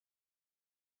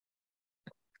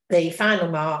 The final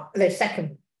mark, the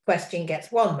second question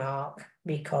gets 1 mark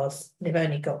because they've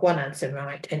only got 1 answer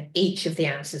right, and each of the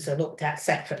answers are looked at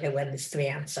separately when there's 3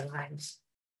 answer lines.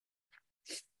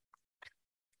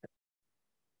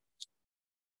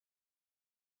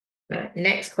 Right,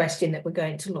 next question that we're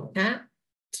going to look at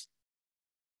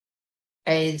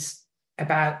is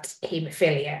about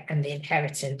haemophilia and the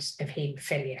inheritance of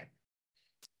haemophilia.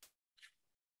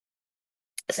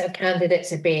 So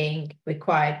candidates are being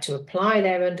required to apply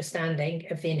their understanding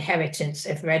of the inheritance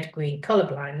of red-green colour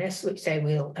blindness, which they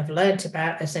will have learnt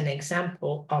about as an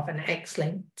example of an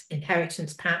X-linked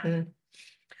inheritance pattern.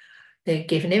 They're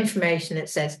given information that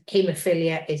says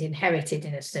haemophilia is inherited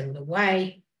in a similar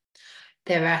way.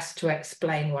 They're asked to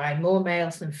explain why more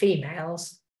males than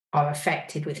females are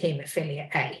affected with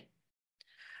haemophilia A.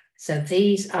 So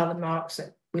these are the marks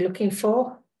that we're looking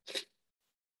for,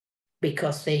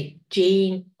 because the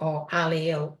gene or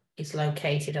allele is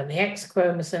located on the X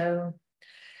chromosome.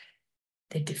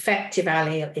 The defective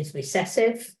allele is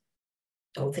recessive,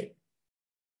 or the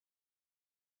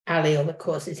allele that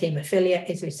causes haemophilia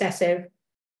is recessive.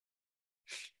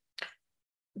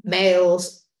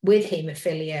 Males with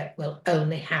haemophilia will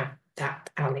only have that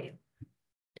allele.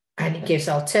 And it gives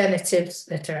alternatives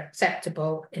that are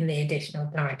acceptable in the additional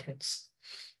guidance.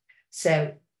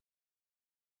 So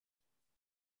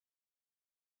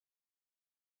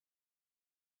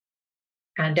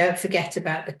and don't forget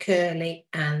about the curly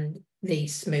and the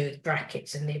smooth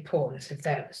brackets and the importance of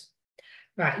those.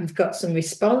 Right, you've got some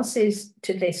responses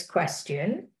to this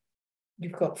question.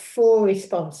 You've got 4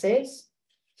 responses.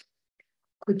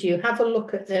 Could you have a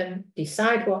look at them,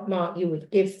 decide what mark you would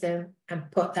give them,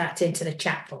 and put that into the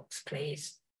chat box,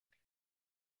 please?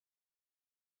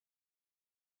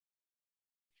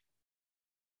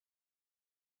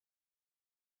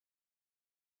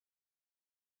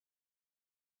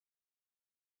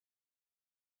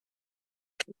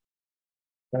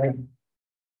 Right.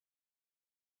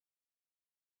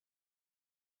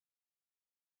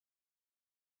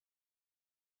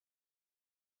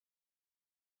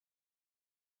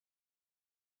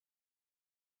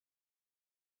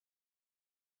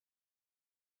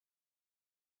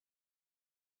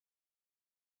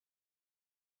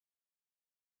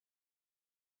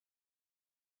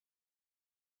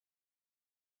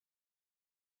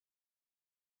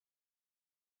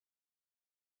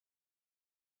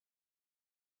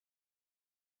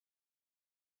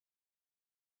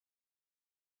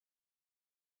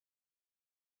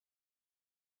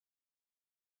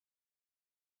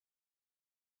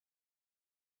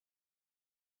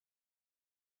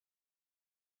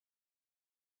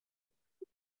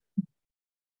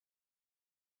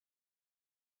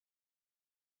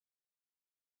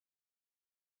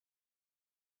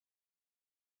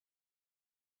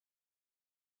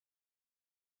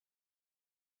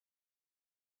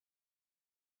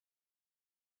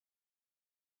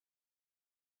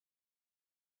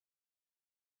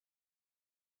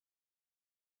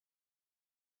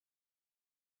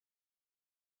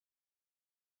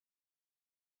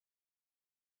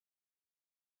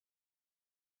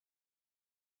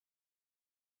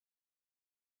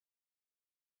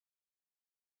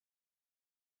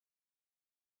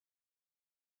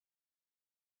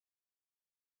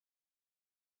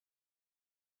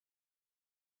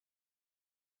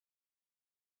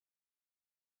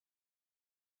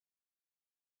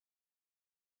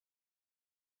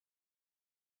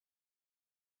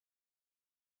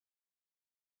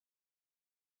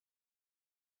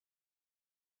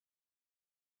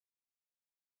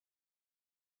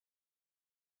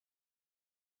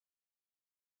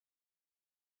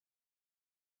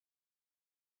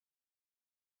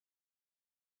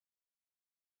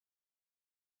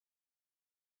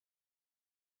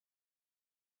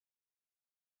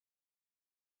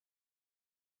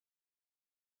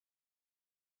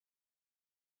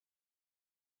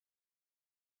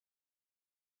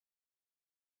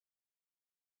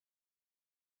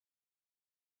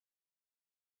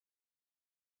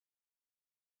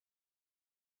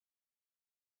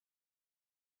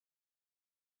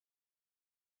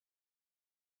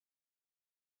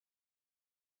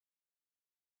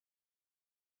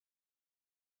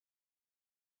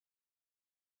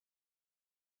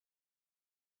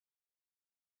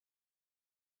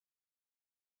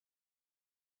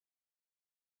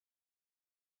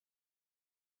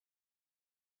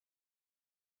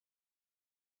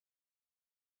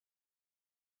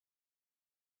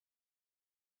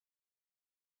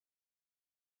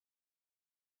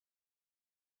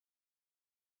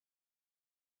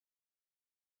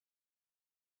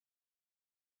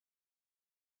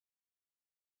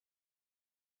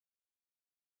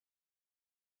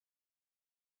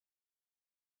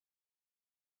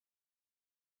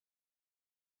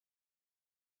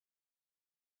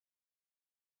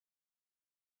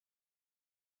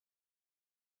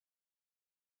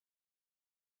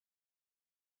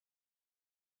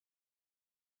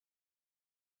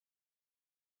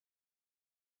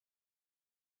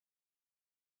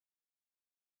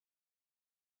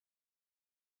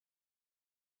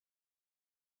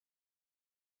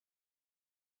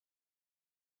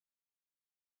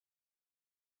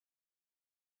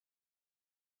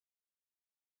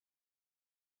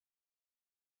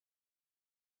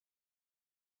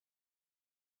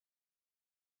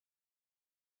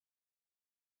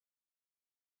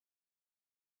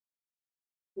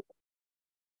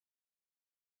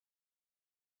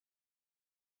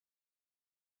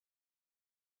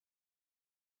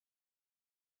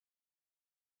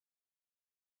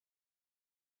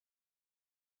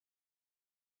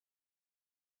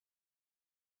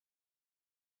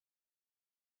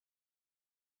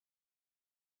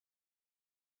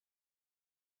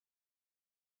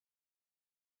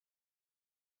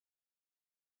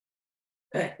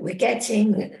 We're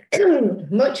getting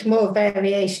much more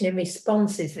variation in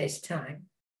responses this time,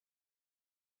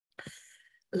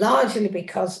 largely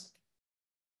because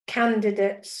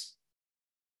candidates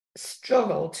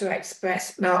struggle to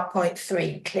express mark point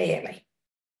 3 clearly.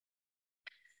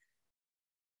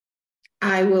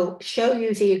 I will show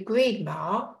you the agreed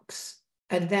marks,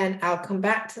 and then I'll come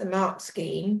back to the mark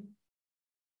scheme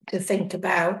to think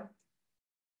about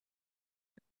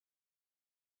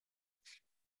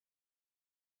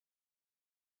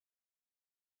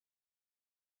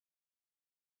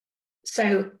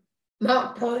so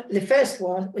mark point, the first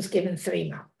one was given 3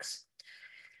 marks.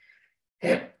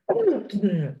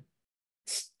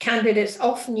 Candidates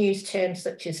often use terms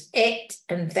such as it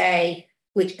and they,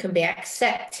 which can be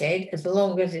accepted as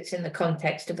long as it's in the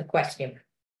context of the question.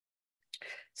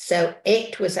 So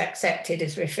it was accepted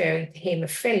as referring to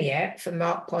haemophilia for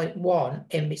mark point 1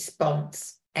 in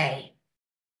response A.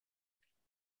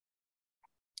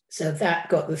 So that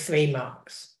got the 3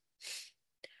 marks.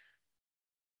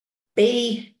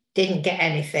 B didn't get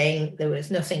anything. There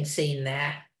was nothing seen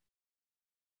there.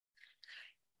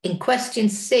 In question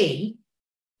C,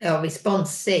 or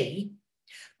response C,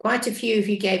 quite a few of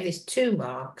you gave this 2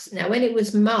 marks. Now, when it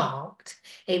was marked,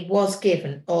 it was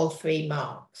given all 3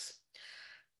 marks.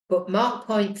 But mark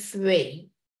point 3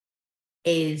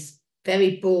 is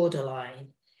very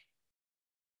borderline.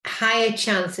 Higher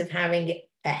chance of having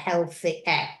a healthy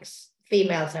X.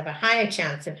 Females have a higher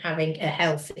chance of having a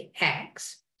healthy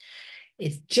X.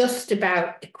 It's just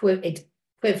about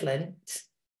equivalent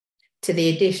to the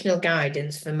additional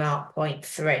guidance for mark point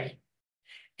 3.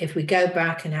 If we go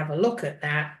back and have a look at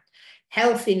that,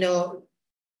 healthy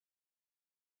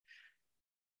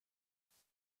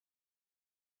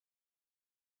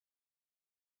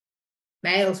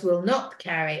males will not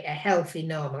carry a healthy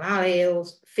normal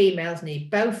alleles. Females need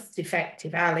both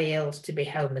defective alleles to be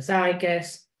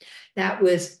homozygous. That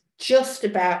was just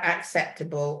about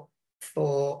acceptable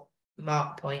for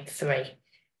mark point 3.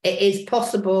 It is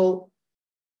possible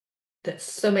that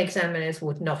some examiners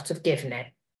would not have given it,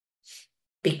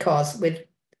 because with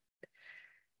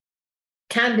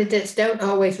candidates don't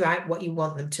always write what you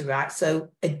want them to write. So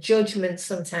a judgment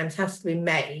sometimes has to be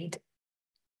made.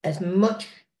 As much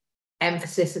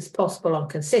emphasis as possible on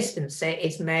consistency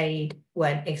is made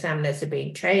when examiners are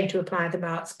being trained to apply the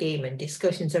mark scheme and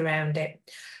discussions around it.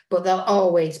 But there'll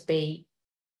always be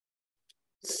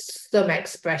some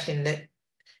expression that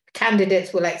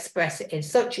candidates will express it in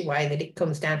such a way that it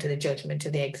comes down to the judgment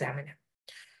of the examiner.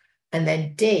 And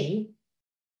then D,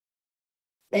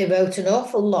 they wrote an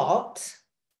awful lot,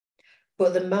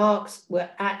 but the marks were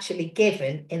actually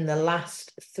given in the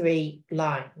last 3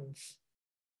 lines.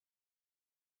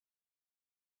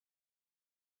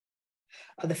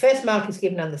 The first mark is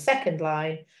given on the second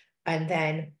line, and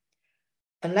then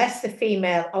unless the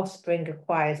female offspring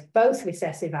acquires both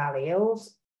recessive alleles,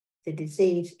 the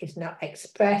disease is not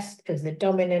expressed as the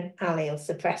dominant allele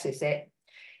suppresses it,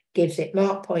 gives it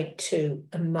mark point 2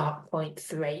 and mark point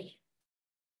 3.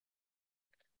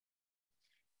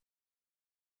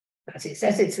 As it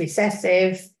says it's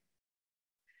recessive,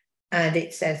 and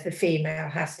it says the female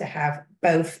has to have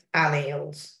both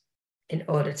alleles in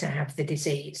order to have the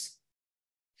disease.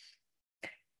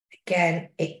 Again,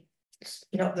 it's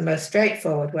not the most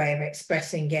straightforward way of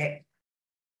expressing it,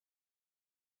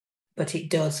 but it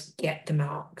does get the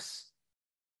marks.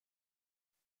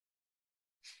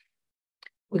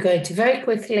 We're going to very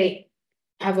quickly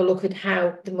have a look at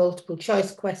how the multiple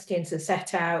choice questions are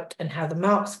set out and how the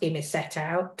mark scheme is set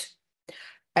out.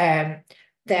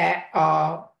 There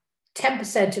are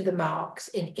 10% of the marks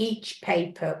in each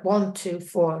paper, 1, 2,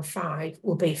 4, and 5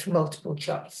 will be for multiple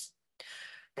choice.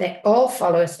 They all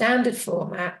follow a standard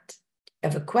format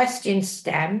of a question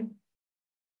stem,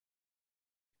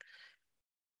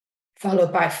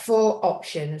 followed by 4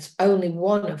 options, only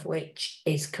one of which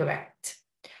is correct.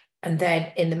 And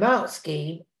then in the mark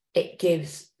scheme, it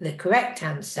gives the correct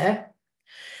answer,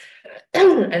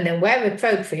 and then where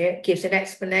appropriate, gives an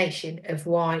explanation of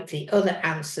why the other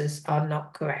answers are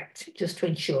not correct, just to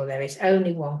ensure there is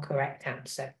only one correct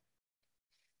answer.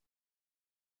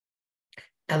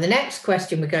 Now, the next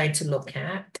question we're going to look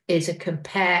at is a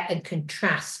compare and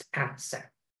contrast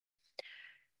answer.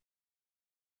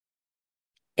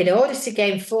 In order to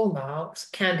gain full marks,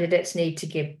 candidates need to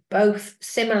give both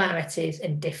similarities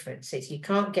and differences. You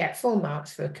can't get full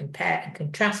marks for a compare and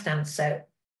contrast answer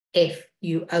if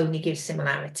you only give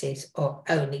similarities or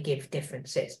only give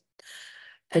differences.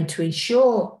 And to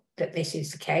ensure that this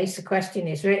is the case, the question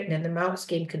is written and the mark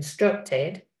scheme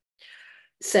constructed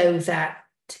so that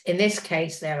in this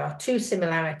case, there are 2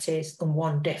 similarities and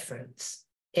 1 difference.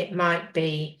 It might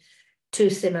be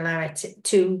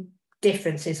two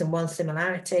differences and one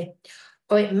similarity,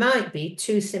 or it might be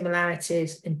two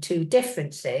similarities and two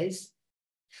differences,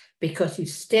 because you've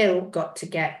still got to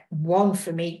get one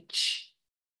from each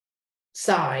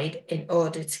side in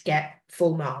order to get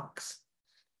full marks.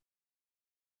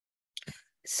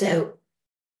 So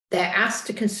they're asked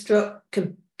to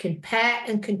compare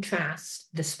and contrast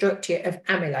the structure of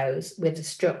amylose with the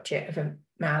structure of a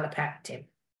malapectin.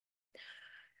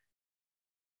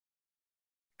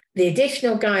 The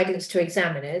additional guidance to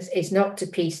examiners is not to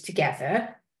piece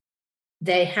together.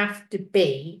 They have to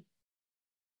be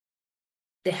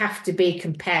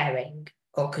comparing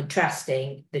or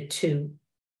contrasting the two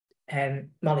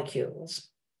molecules.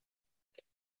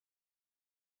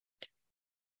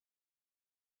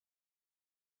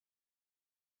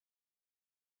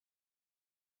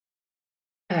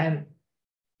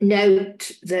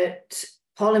 Note that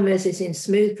polymers is in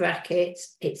smooth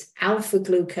brackets. It's alpha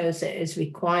glucose that is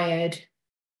required.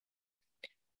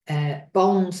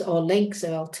 Bonds or links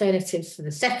are alternatives for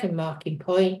the second marking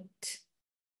point.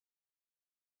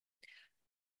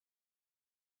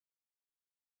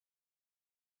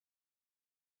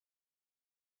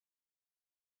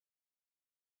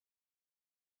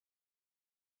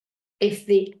 If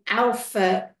the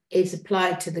alpha is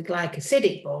applied to the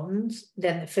glycosidic bonds,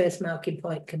 then the first marking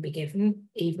point can be given,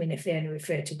 even if they only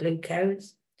refer to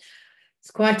glucose.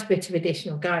 It's quite a bit of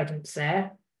additional guidance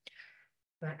there.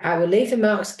 I will leave the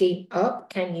mark scheme up.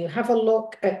 Can you have a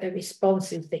look at the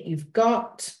responses that you've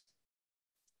got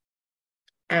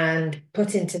and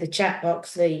put into the chat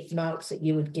box the marks that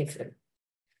you would give them?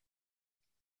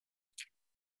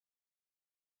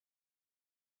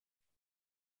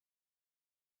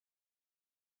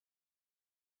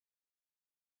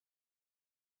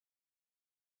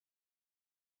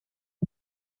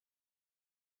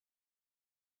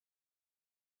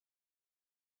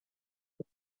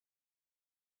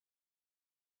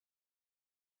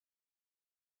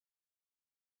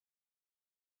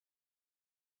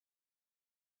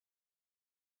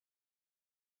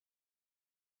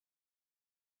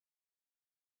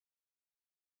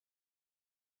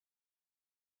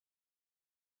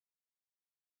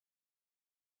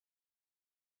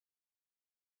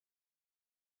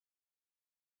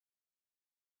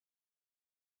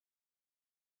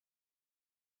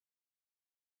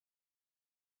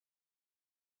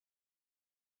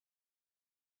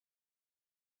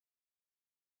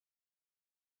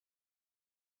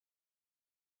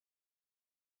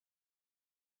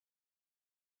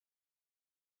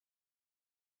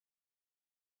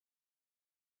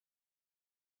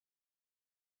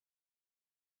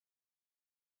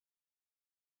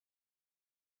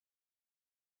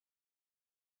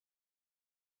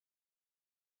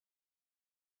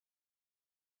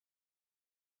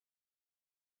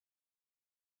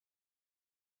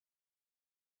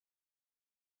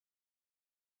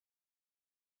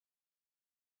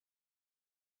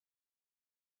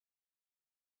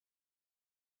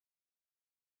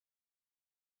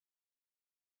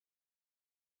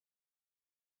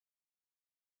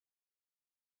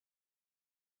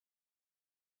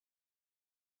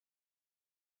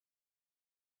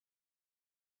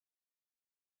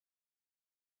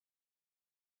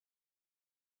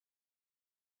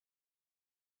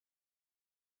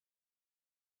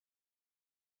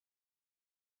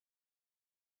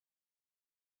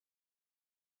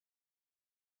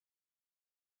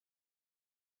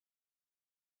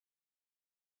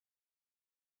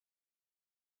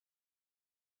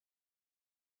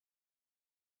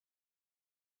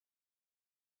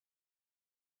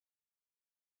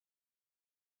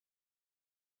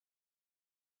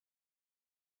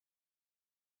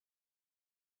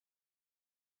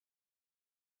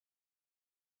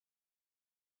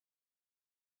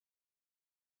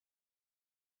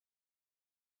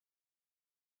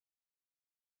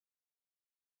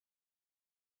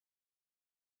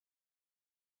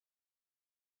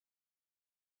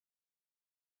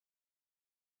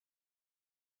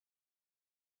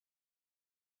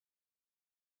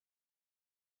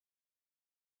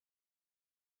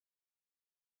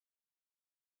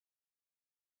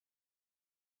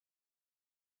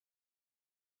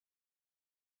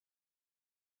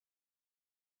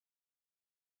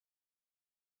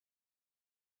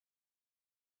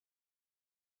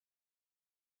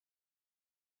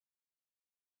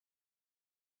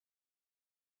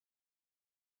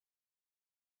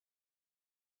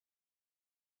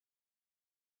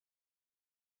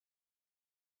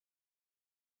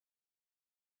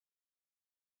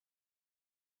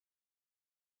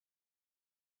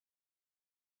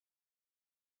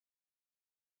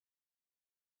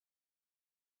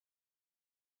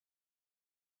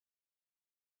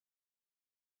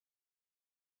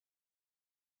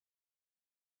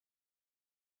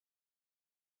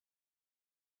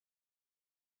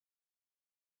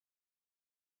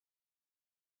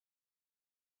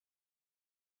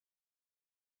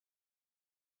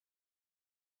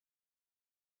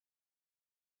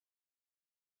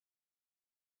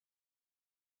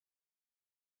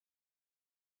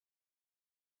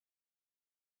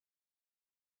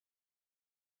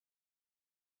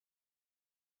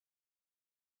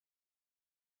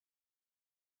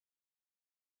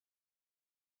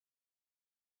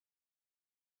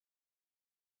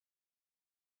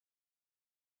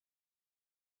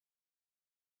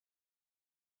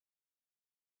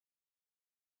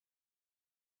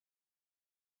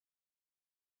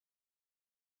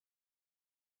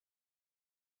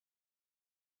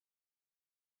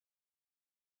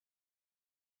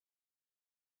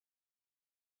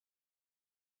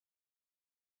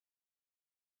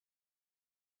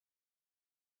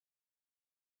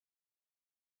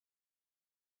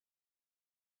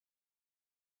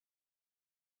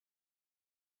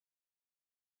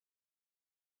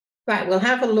 Right, we'll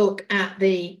have a look at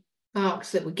the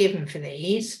marks that were given for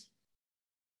these.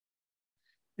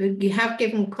 You have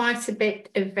given quite a bit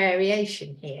of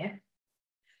variation here.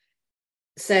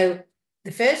 So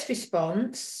the first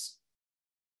response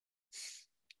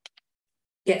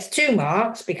gets 2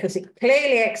 marks because it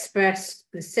clearly expressed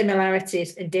the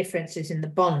similarities and differences in the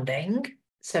bonding.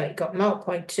 So it got mark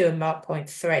point 2 and mark point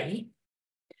 3.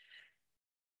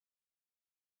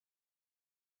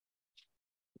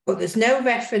 But there's no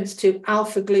reference to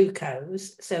alpha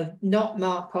glucose, so not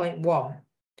mark point 1.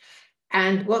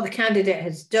 And what the candidate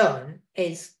has done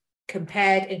is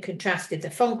compared and contrasted the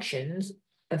functions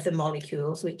of the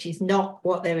molecules, which is not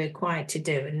what they're required to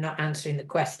do and not answering the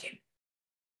question.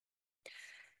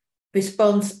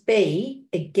 Response B,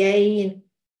 again,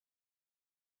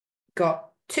 got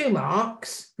 2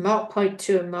 marks, mark point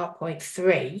 2 and mark point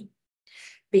 3,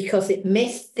 because it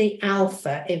missed the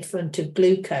alpha in front of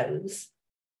glucose.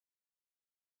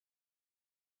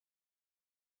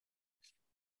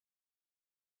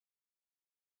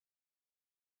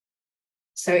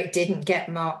 So it didn't get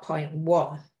mark point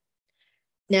 1.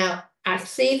 Now, I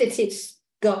see that it's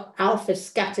got alpha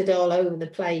scattered all over the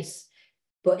place,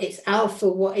 but it's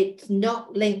alpha, it's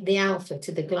not linked the alpha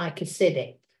to the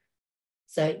glycosidic.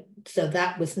 So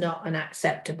that was not an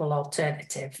acceptable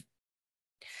alternative.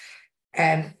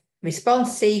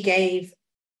 Response C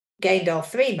gained all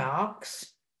 3 marks.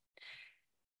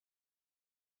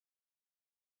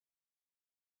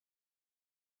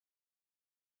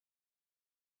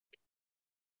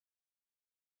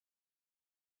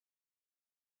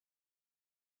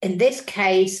 In this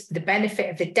case, the benefit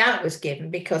of the doubt was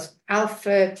given because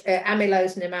alpha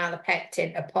amylose and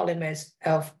amylopectin are polymers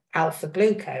of alpha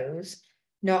glucose,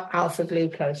 not alpha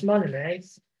glucose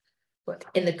monomers. But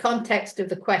in the context of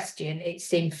the question, it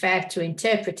seemed fair to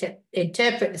interpret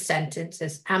the sentence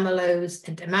as amylose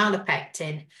and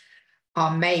amylopectin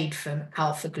are made from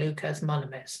alpha glucose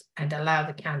monomers and allow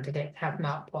the candidate to have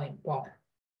mark point 1.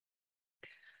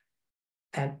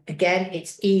 Again,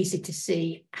 it's easy to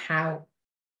see how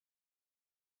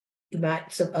you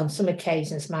might, on some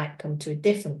occasions, might come to a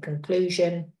different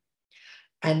conclusion.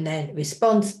 And then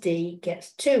response D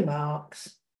gets 2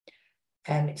 marks.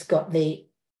 It's got the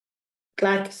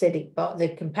glycosidic,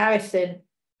 the comparison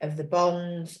of the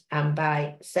bonds, and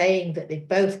by saying that they've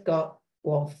both got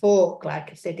 1,4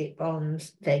 glycosidic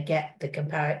bonds, they get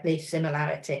the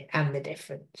similarity and the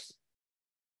difference.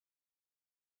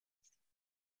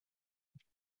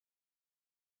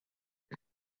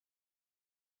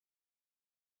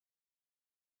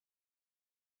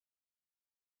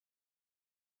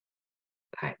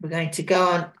 Right, we're going to go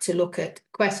on to look at a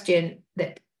question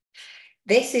that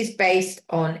this is based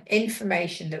on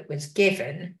information that was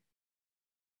given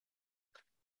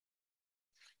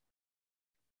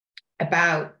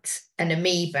about an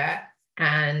amoeba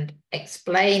and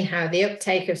explain how the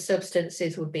uptake of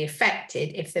substances would be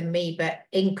affected if the amoeba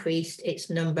increased its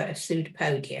number of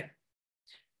pseudopodia.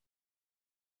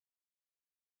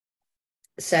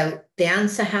 So the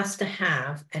answer has to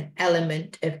have an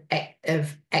element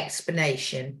of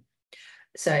explanation.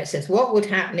 So it says, what would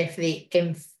happen if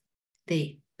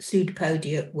the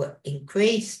pseudopodia were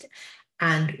increased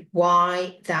and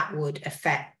why that would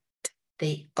affect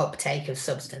the uptake of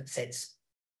substances?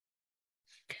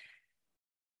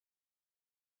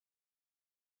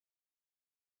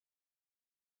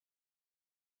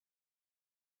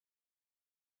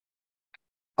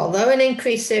 Although an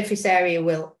increased surface area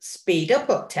will speed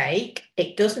up uptake,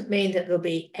 it doesn't mean that there'll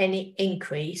be any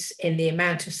increase in the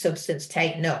amount of substance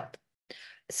taken up.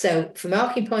 So for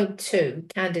marking point 2,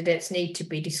 candidates need to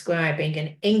be describing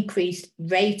an increased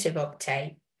rate of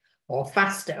uptake or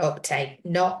faster uptake,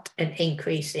 not an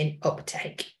increase in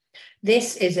uptake.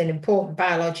 This is an important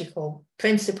biological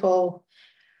principle,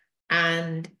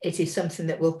 and it is something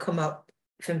that will come up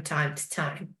from time to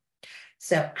time.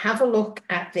 So have a look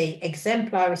at the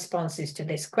exemplar responses to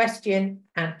this question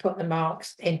and put the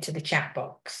marks into the chat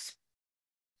box.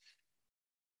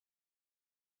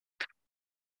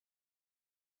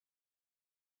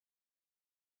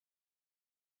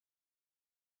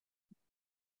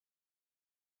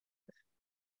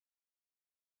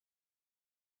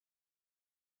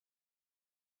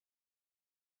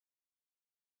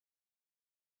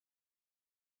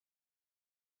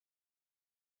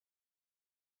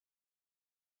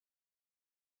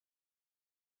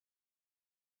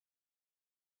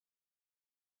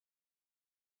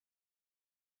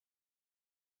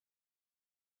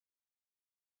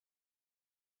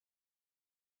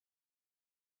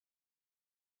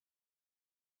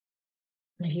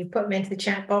 You put them into the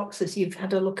chat box as you've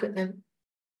had a look at them.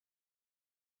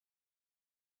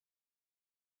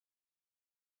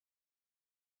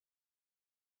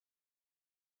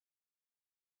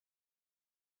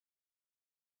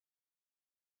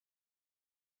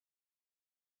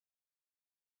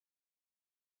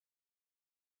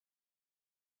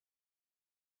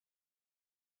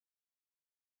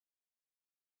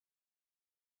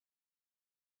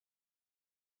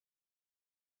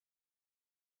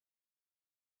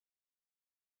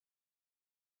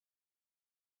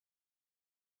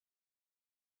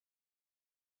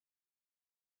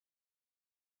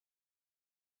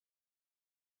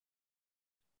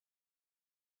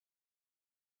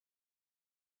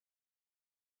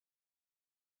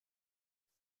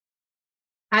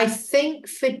 I think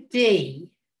for D,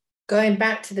 going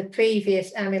back to the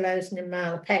previous amylose and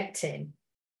amylopectin,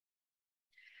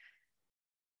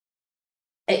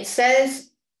 it says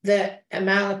that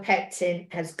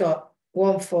amylopectin has got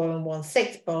 1,4 and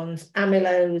 1,6 bonds.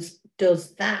 Amylose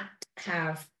does that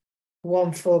have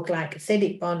 1,4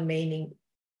 glycosidic bond, meaning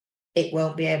it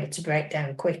won't be able to break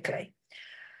down quickly.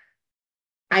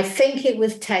 I think it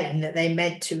was taken that they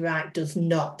meant to write does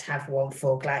not have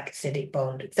 1,4 glycosidic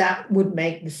bond. That would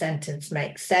make the sentence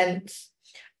make sense.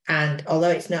 And although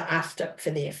it's not asked up for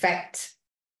the effect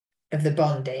of the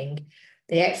bonding,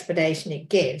 the explanation it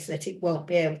gives that it won't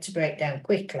be able to break down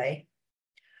quickly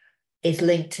is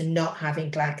linked to not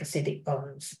having glycosidic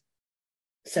bonds.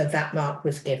 So that mark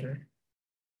was given.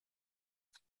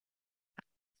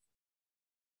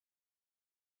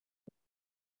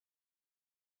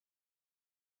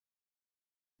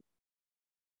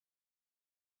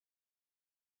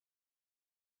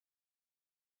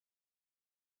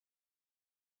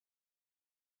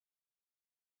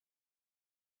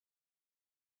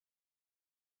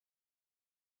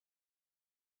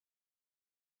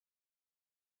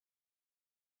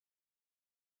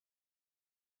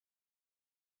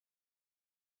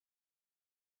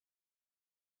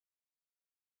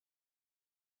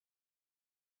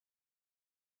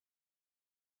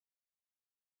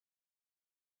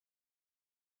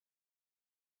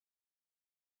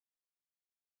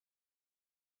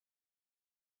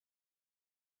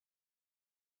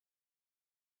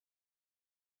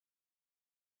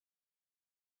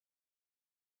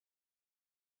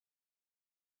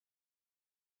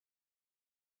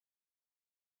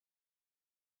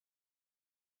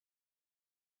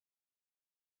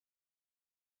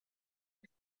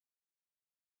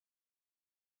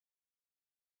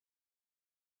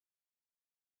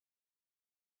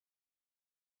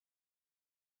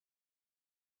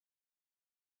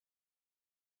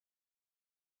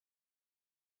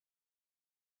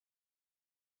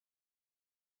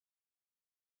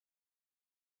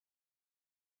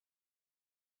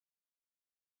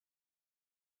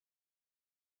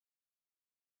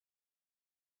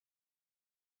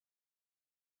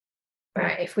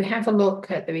 Right, if we have a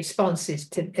look at the responses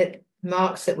to the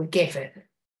marks that were given,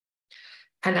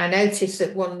 and I noticed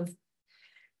that one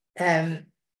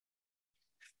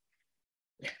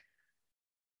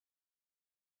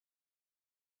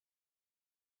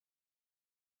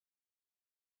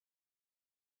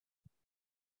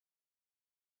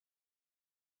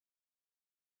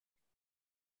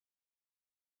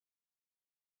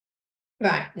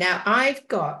right, now I've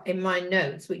got in my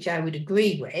notes, which I would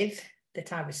agree with,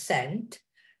 that I was sent,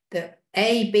 that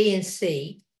A, B, and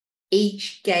C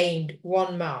each gained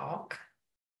 1 mark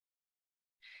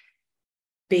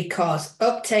because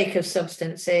uptake of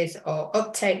substances or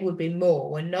uptake would be more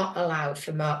were not allowed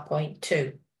for mark point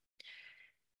 2.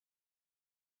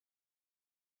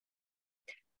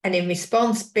 And in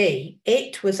response B,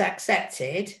 it was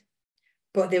accepted,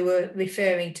 but they were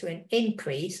referring to an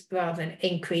increase rather than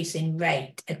increase in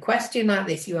rate. A question like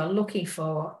this, you are looking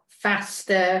for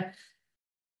faster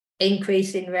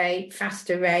increase in rate,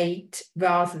 faster rate,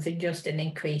 rather than just an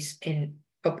increase in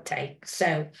uptake.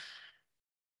 So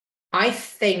I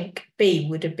think B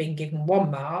would have been given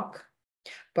 1 mark,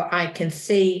 but I can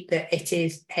see that it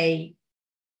is a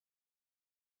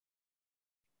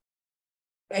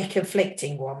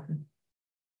conflicting one.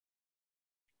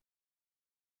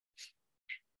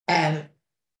 And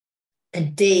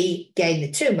D gained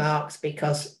the 2 marks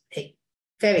because it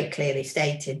very clearly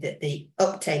stated that the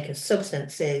uptake of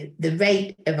substances, the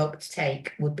rate of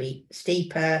uptake would be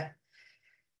steeper.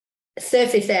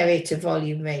 Surface area to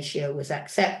volume ratio was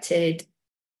accepted,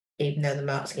 even though the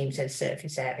mark scheme said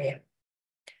surface area.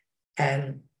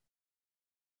 I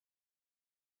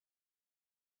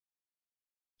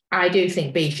do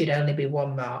think B should only be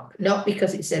 1 mark, not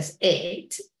because it says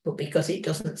it, but because it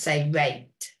doesn't say rate.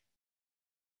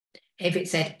 If it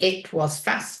said it was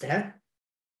faster,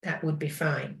 that would be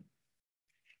fine.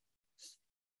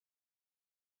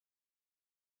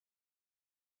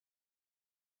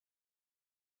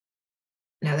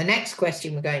 Now, the next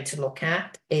question we're going to look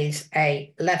at is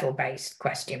a level-based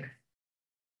question.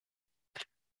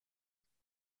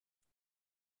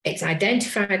 It's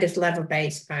identified as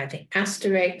level-based by the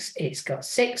asterisk. It's got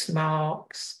 6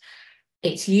 marks.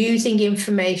 It's using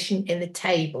information in the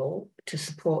table to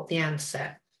support the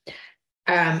answer.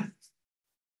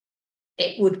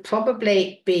 It would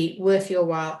probably be worth your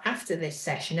while after this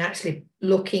session actually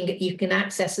looking at, you can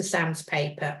access the SAMS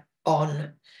paper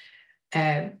on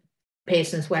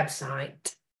Pearson's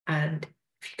website, and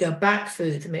if you go back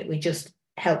through them, it would just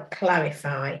help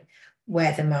clarify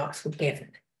where the marks were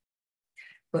given.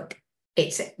 But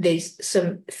there's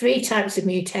some 3 types of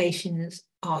mutations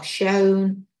are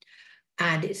shown,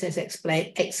 and it says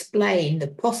explain the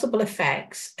possible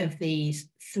effects of these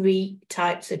 3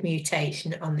 types of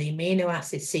mutation on the amino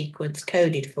acid sequence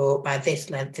coded for by this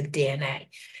length of DNA.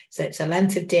 So it's a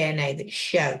length of DNA that's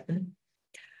shown.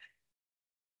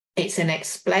 It's an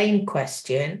explain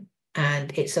question,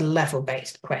 and it's a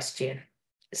level-based question.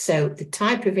 So the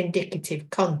type of indicative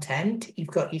content, you've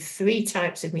got your 3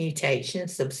 types of mutation: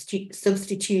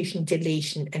 substitution,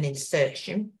 deletion, and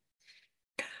insertion.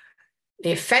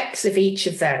 The effects of each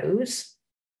of those.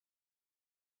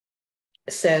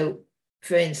 So,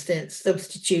 for instance,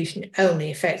 substitution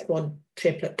only affects one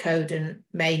triplet codon,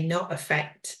 may not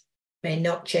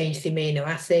change the amino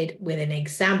acid, with an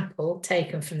example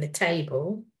taken from the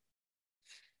table.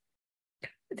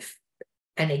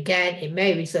 And again, it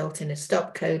may result in a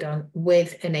stop codon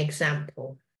with an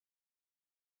example.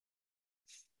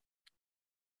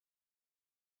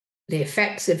 The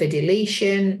effects of a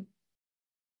deletion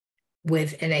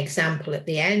with an example at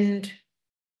the end.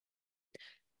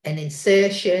 An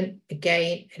insertion,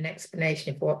 again, an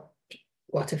explanation of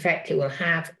what effect it will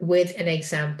have with an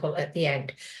example at the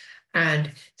end.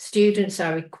 And students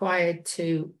are required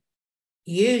to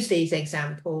use these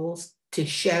examples to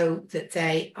show that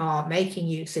they are making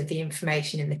use of the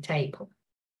information in the table,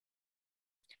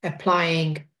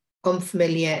 applying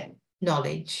unfamiliar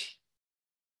knowledge,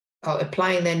 or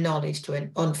applying their knowledge to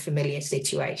an unfamiliar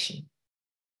situation.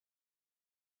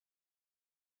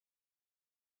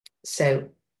 So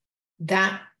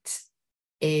that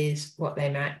is what they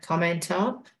might comment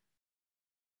on.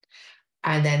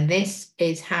 And then this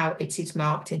is how it is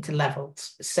marked into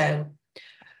levels. So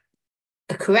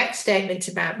a correct statement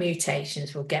about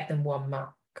mutations will get them 1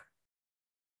 mark.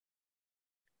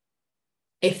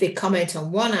 If they comment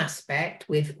on one aspect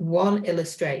with 1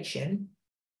 illustration,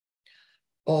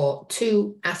 or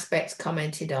 2 aspects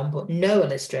commented on but no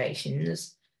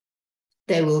illustrations,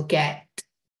 they will get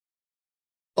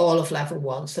all of level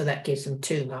 1, so that gives them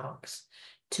 2 marks.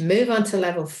 To move on to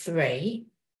level 3,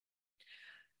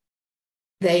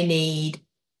 they need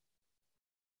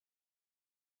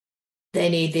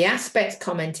the aspects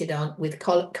commented on with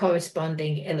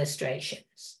corresponding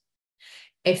illustrations.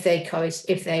 If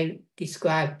they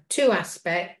describe 2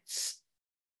 aspects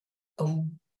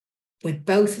with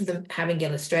both of them having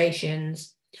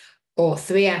illustrations, or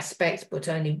 3 aspects but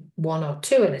only 1 or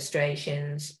 2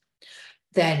 illustrations,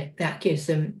 then that gives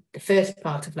them the first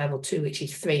part of level 2, which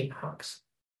is 3 marks.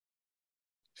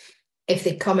 If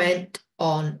they comment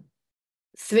on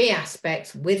 3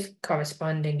 aspects with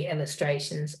corresponding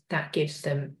illustrations, that gives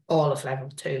them all of level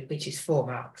 2, which is 4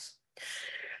 marks.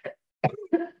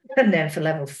 And then for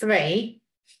level 3,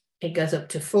 it goes up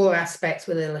to 4 aspects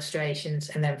with illustrations,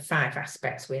 and then 5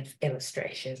 aspects with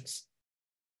illustrations.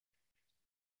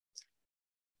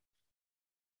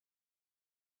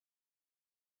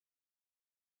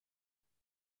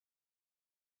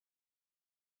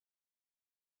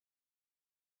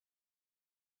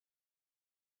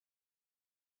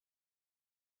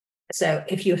 So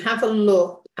if you have a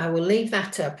look, I will leave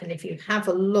that up, and if you have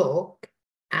a look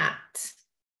at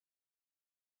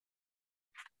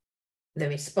the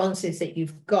responses that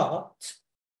you've got,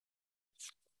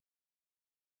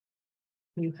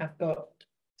 you have got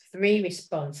 3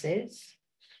 responses.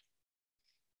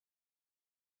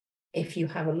 If you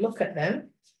have a look at them,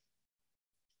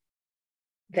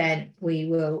 then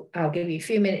I'll give you a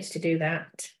few minutes to do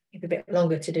that. Give a bit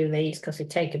longer to do these because they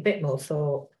take a bit more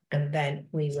thought, and then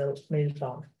we will move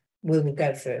on. We will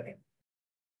go through it.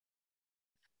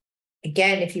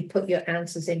 Again, if you put your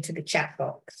answers into the chat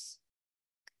box.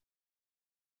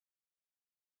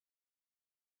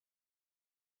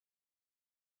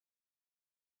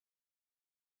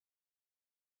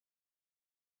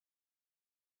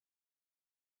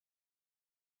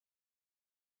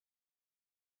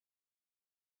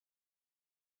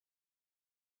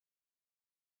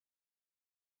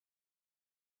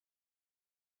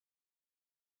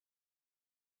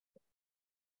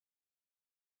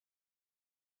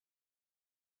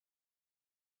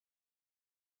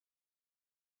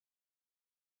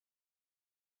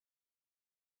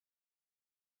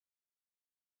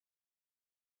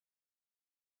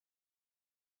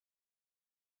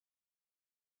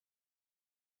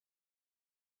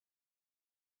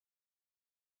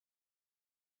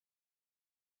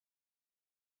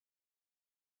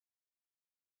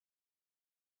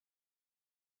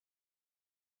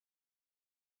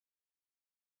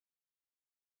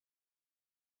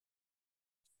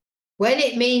 When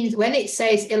it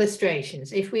says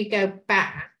illustrations, if we go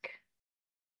back,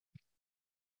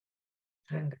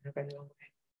 I'm going to go the wrong way.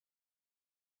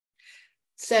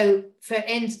 So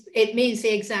it means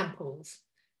the examples.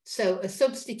 So a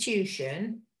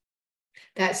substitution,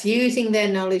 that's using their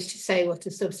knowledge to say what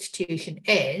a substitution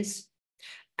is.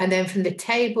 And then from the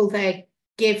table they're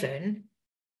given,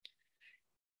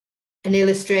 an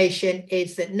illustration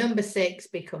is that number 6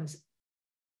 becomes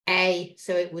A,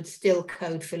 so it would still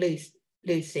code for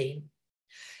leucine.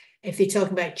 If you're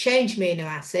talking about change amino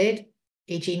acid,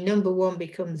 e.g. number 1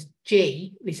 becomes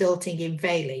G, resulting in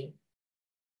valine.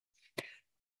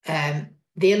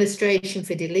 The illustration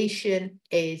for deletion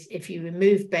is if you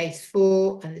remove base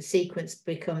 4 and the sequence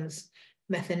becomes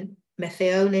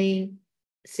methionine,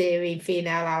 serine,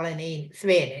 phenylalanine,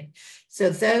 threonine. So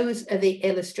those are the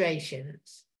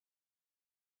illustrations.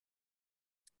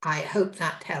 I hope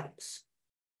that helps.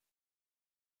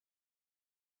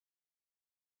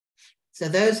 So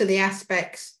those are the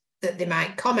aspects that they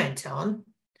might comment on.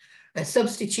 A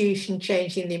substitution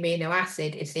changing the amino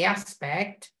acid is the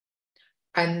aspect,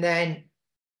 and then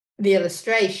the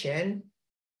illustration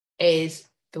is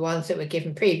the ones that were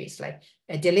given previously.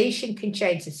 A deletion can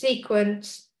change the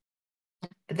sequence,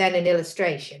 then an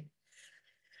illustration.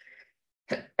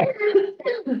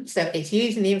 So it's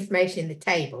using the information in the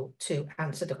table to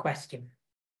answer the question.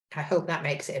 I hope that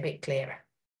makes it a bit clearer.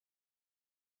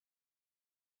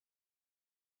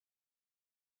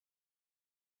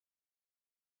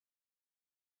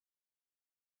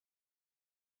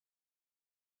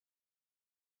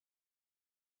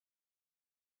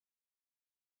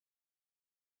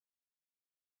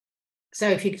 So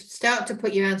if you start to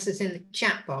put your answers in the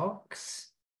chat box.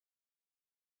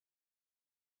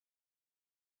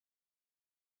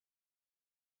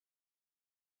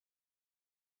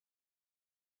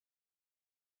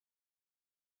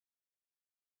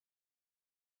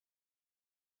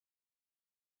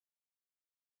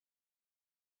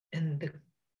 And the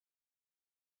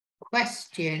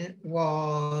question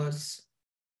was,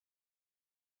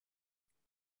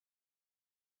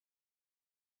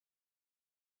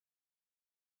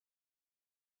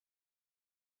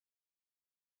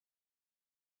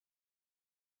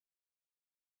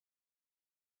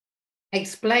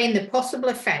 explain the possible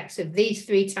effects of these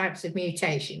 3 types of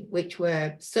mutation, which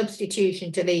were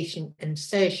substitution, deletion, and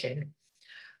insertion,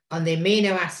 on the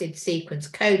amino acid sequence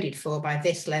coded for by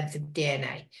this length of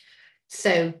DNA.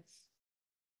 So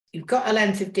you've got a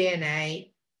length of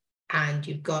DNA and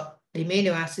you've got the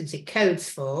amino acids it codes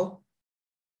for,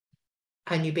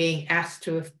 and you're being asked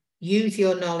to use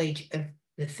your knowledge of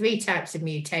the 3 types of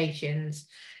mutations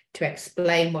to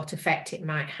explain what effect it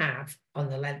might have on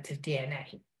the length of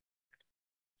DNA.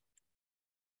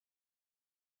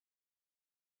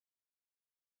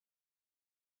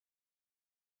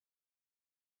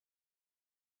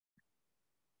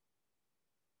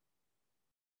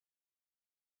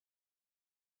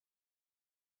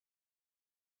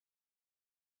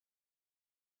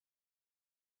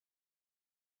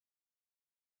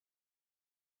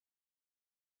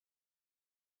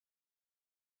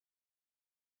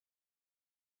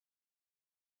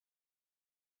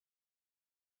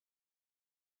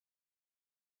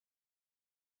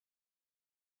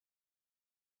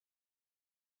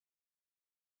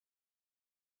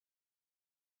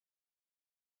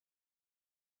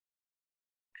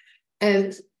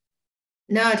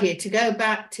 Nadia, to go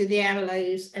back to the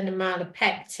amylose and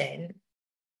amylopectin,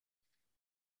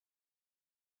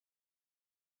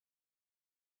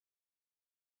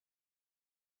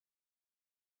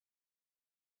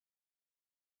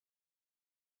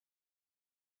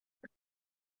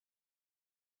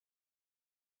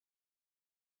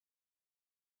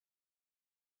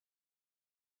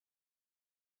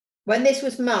 when this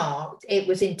was marked, it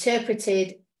was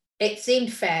interpreted, it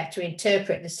seemed fair to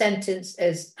interpret the sentence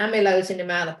as amylose and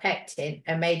amylopectin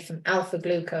are made from alpha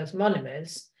glucose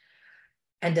monomers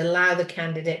and allow the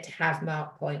candidate to have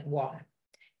mark point 1.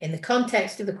 In the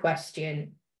context of the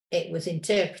question, it was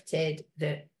interpreted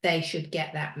that they should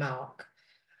get that mark.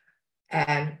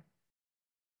 And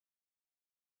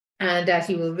as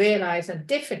you will realise, on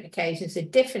different occasions, a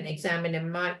different examiner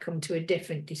might come to a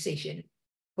different decision,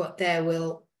 but there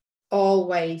will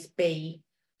always be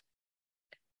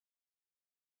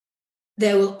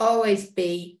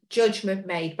judgment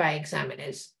made by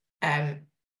examiners.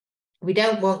 We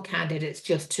don't want candidates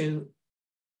just to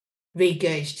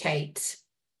regurgitate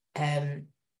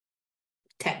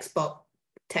textbook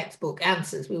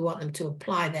answers. We want them to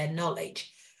apply their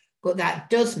knowledge, but that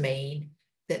does mean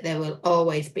that there will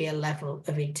always be a level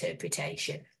of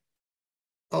interpretation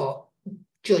or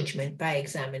judgment by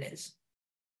examiners.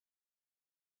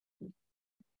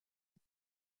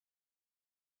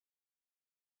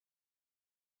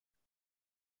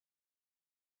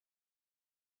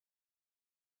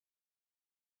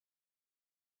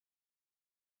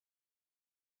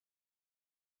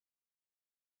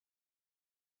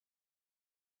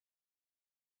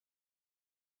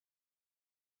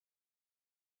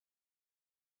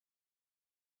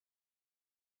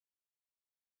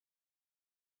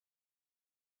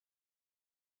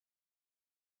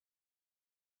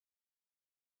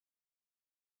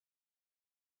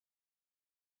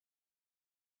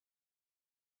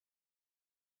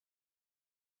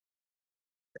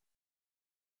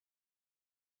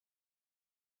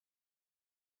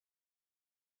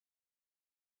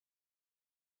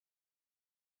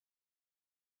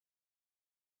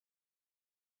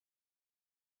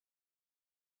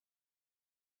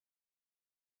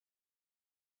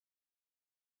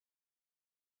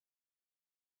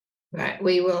 Right,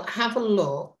 we will have a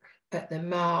look at the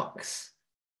marks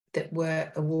that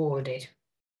were awarded.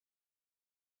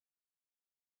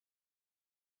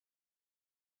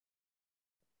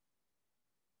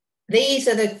 These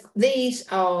are the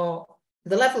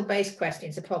level-based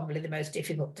questions are probably the most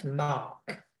difficult to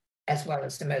mark, as well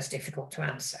as the most difficult to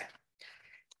answer.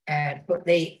 But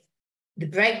the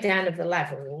breakdown of the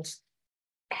levels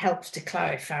helps to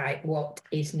clarify what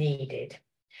is needed.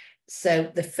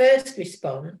 So the first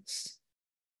response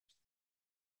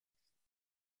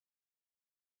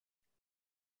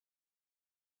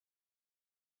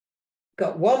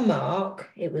got 1 mark.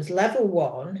 It was level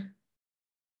 1.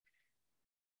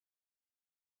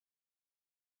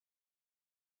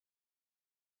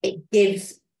 It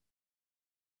gives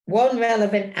one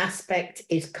relevant aspect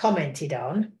is commented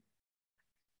on,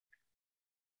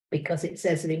 because it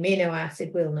says the amino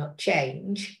acid will not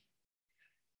change.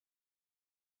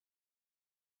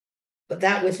 But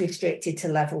that was restricted to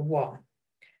level 1.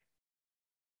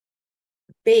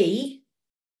 B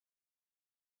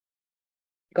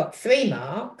got 3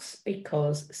 marks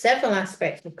because several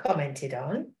aspects were commented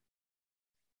on.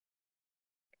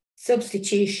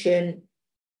 Substitution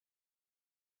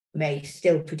may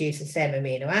still produce the same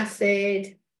amino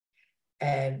acid.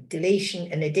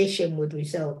 Deletion and addition would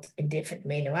result in different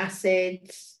amino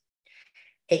acids.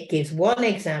 It gives one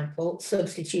example: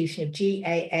 substitution of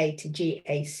GAA to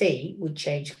GAC would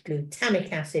change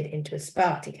glutamic acid into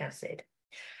aspartic acid.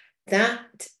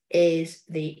 That is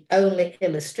the only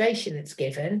illustration that's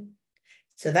given.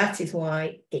 So that is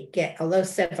why although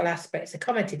several aspects are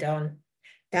commented on,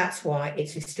 that's why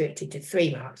it's restricted to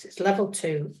 3 marks. It's level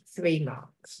 2, 3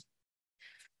 marks.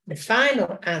 The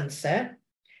final answer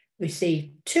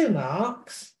received 2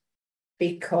 marks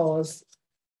because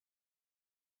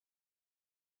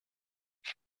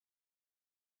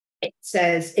it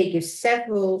says it gives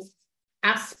several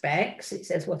aspects. It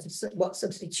says what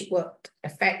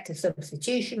effect a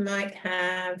substitution might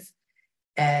have,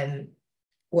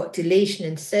 what deletion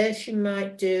and insertion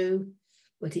might do,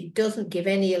 but it doesn't give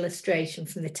any illustration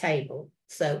from the table.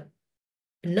 So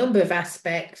a number of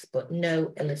aspects, but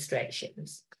no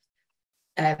illustrations.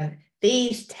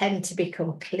 These tend to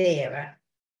become clearer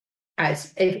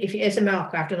as a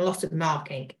marker. I've done a lot of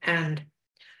marking, and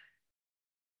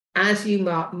as you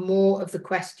mark more of the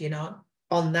question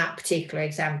on that particular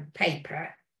exam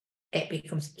paper, it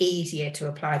becomes easier to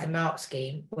apply the mark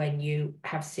scheme when you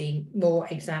have seen more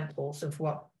examples of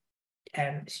what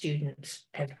students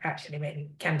have actually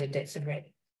written, candidates have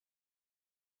written.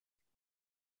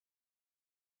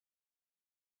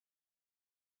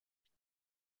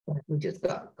 We've just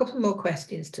got a couple more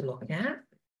questions to look at.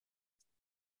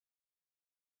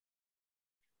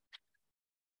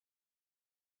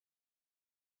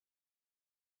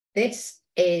 This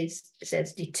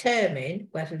says determine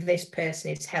whether this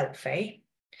person is healthy.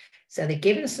 So they're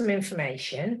given some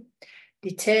information.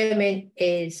 Determine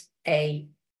is a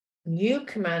new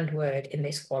command word in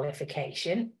this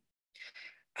qualification.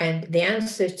 And the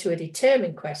answer to a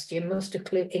determine question must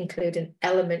include an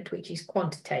element which is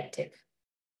quantitative.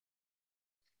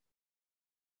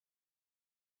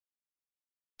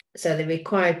 So they're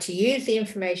required to use the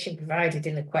information provided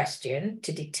in the question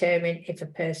to determine if a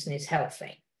person is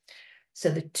healthy. So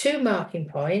the 2 marking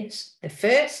points, the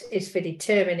first is for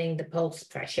determining the pulse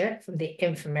pressure from the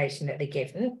information that they're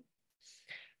given.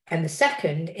 And the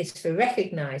second is for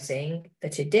recognizing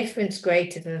that a difference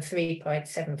greater than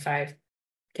 3.75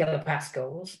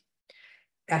 kilopascals,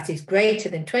 that is greater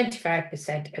than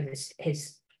 25% of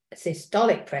his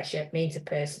systolic pressure, means a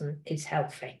person is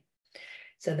healthy.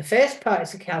 So the first part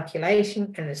is a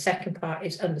calculation, and the second part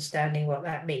is understanding what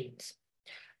that means.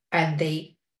 And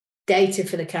the data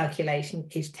for the calculation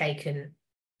is taken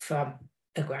from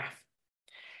a graph.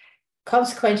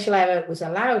 Consequential error was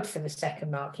allowed for the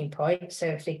second marking point. So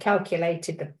if they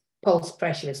calculated the pulse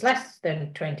pressure as less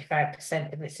than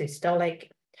 25% of the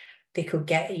systolic, they could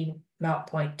get mark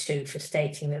point 2 for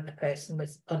stating that the person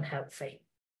was unhealthy.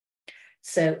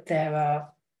 So there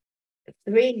are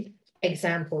 3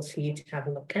 examples for you to have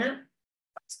a look at.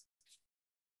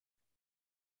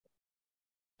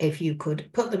 If you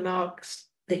could put the marks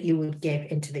that you would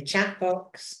give into the chat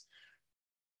box.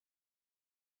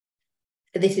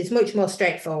 This is much more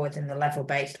straightforward than the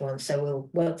level-based one, so we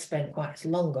won't spend quite as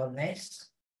long on this.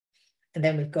 And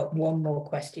then we've got one more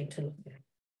question to look at.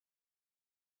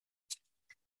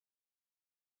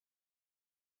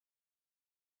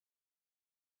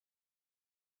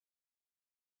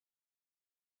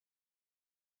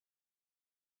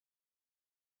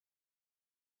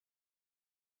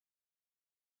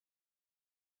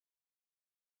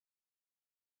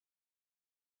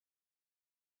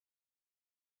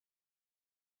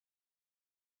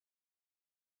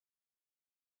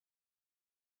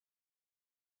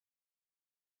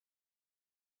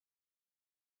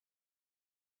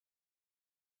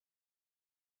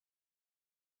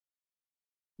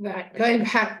 Right, going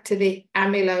back to the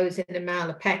amylose and the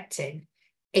malapectin,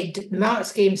 the mark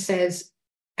scheme says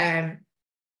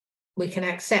we can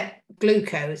accept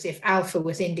glucose if alpha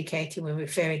was indicated when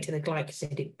referring to the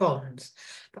glycosidic bonds.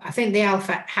 But I think the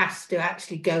alpha has to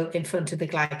actually go in front of the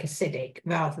glycosidic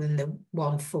rather than the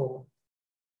 1,4.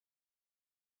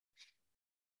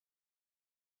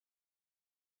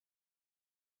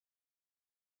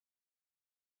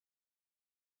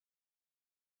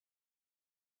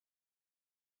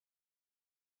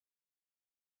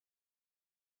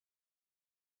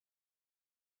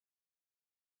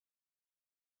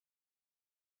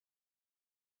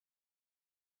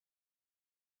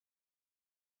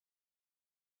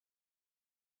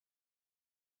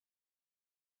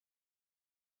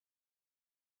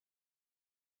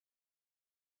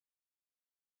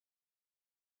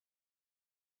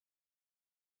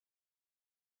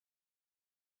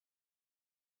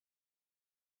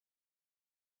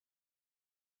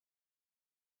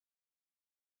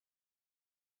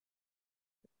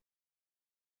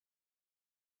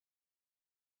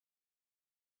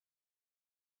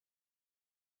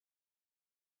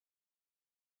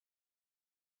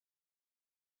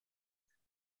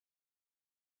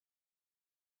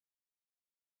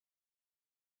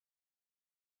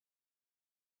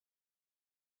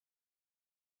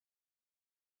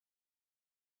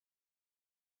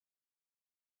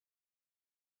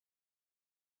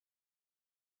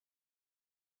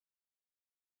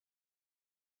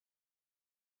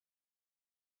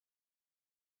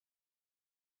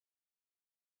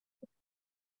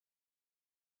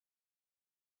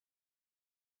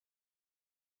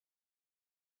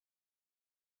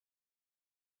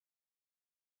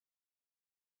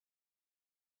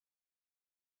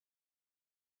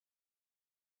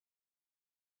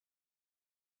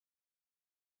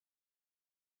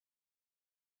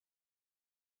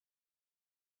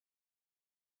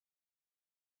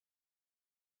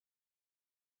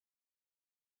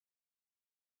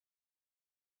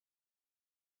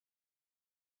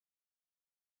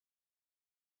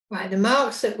 Right, the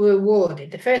marks that were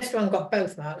awarded, the first one got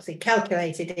both marks. He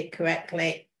calculated it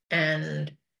correctly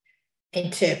and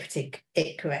interpreted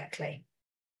it correctly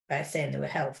by saying they were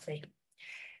healthy.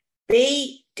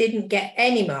 B didn't get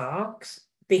any marks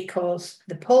because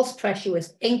the pulse pressure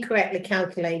was incorrectly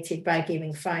calculated by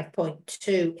giving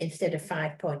 5.2 instead of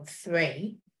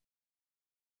 5.3.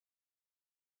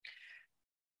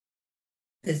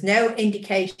 There's no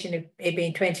indication of it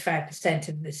being 25%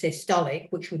 of the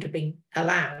systolic, which would have been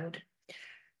allowed.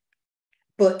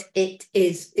 But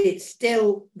it's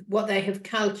still, what they have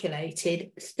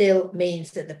calculated still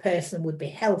means that the person would be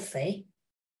healthy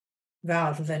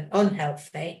rather than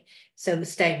unhealthy. So the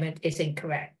statement is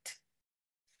incorrect.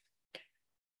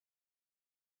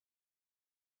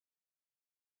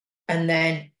 And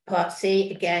then part C,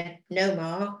 again, no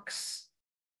marks.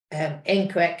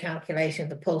 Incorrect calculation of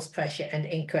the pulse pressure and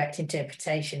incorrect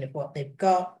interpretation of what they've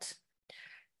got.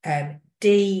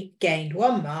 D gained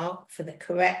 1 mark for the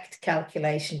correct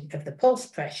calculation of the pulse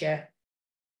pressure,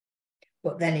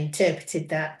 but then interpreted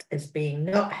that as being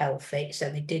not healthy, so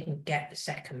they didn't get the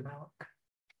 2nd mark.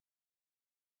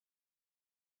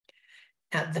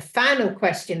 The final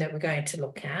question that we're going to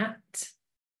look at,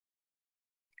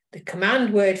 the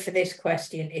command word for this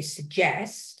question is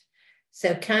suggest.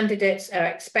 So candidates are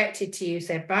expected to use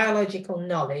their biological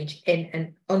knowledge in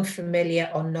an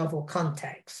unfamiliar or novel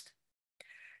context.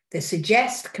 The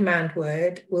suggest command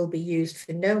word will be used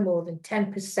for no more than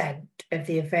 10% of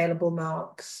the available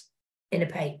marks in a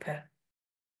paper.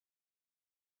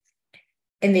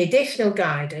 In the additional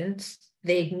guidance,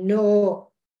 they ignore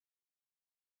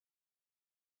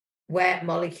where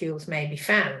molecules may be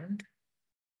found.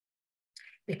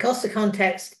 Because the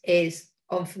context is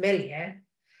unfamiliar,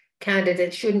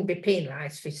 candidates shouldn't be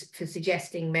penalised for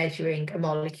suggesting measuring a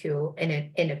molecule in an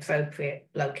inappropriate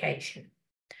location.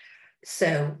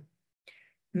 So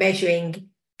measuring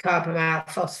carbamyl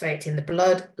phosphate in the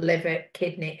blood, liver,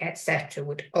 kidney, etc.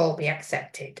 would all be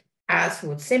accepted, as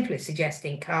would simply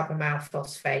suggesting carbamyl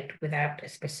phosphate without a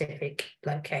specific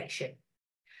location.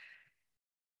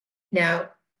 Now,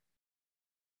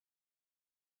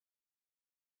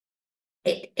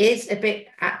 it is a bit,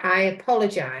 I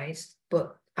apologise,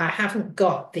 but I haven't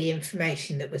got the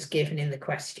information that was given in the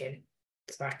question,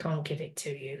 so I can't give it to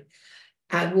you.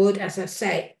 I would, as I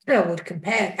say, I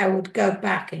would go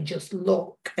back and just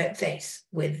look at this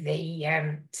with the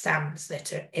SAMs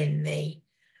that are in the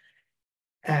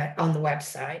on the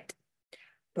website.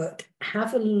 But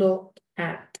have a look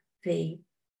at the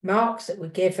marks that were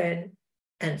given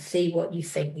and see what you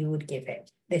think you would give it.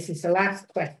 This is the last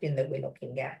question that we're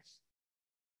looking at.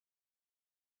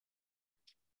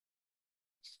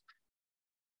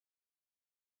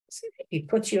 You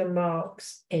put your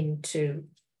marks into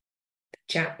the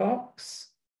chat box.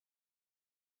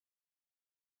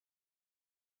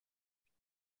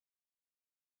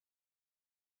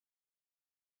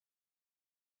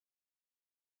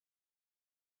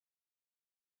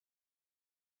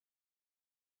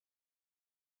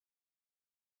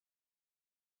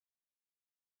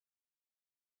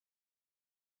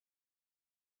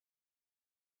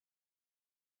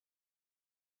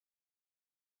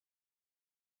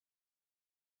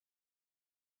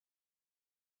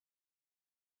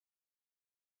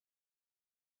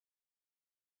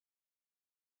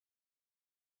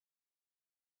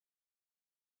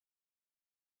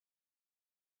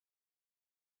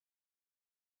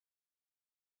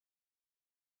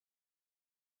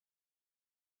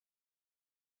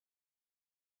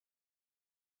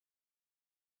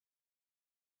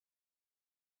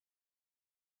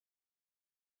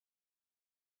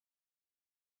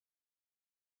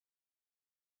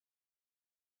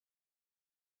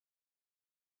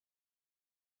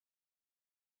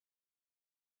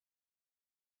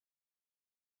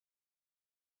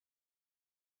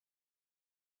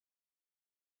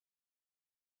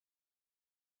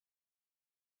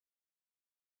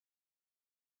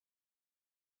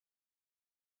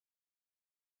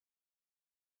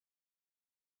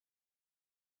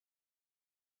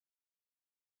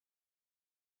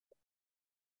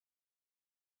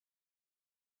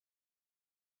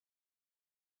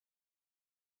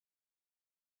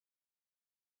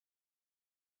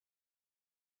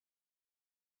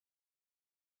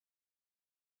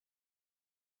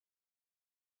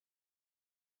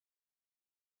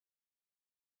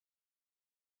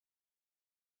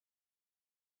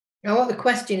 Now, what the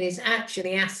question is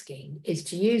actually asking is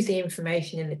to use the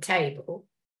information in the table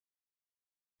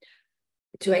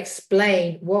to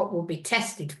explain what will be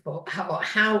tested for, or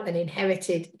how an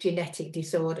inherited genetic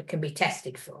disorder can be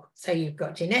tested for. So you've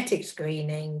got genetic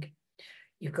screening,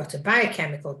 you've got a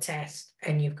biochemical test,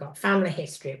 and you've got family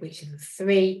history, which are the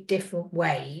three different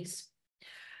ways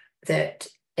that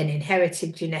an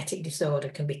inherited genetic disorder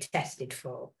can be tested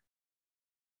for.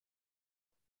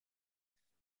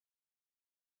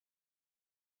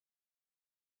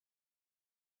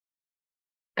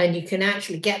 And you can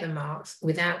actually get the marks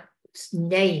without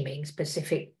naming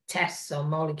specific tests or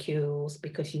molecules,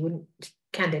 because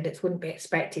candidates wouldn't be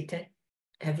expected to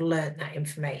have learned that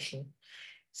information.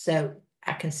 So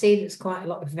I can see there's quite a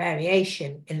lot of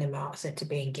variation in the marks that are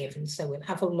being given. So we'll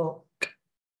have a look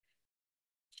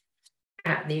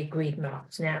at the agreed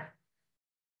marks. Now,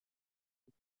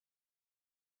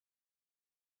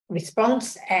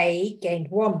 response A gained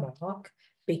 1 mark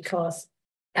because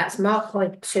that's mark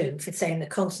point 2 for saying the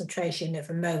concentration of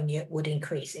ammonia would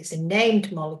increase. It's a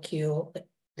named molecule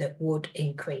that would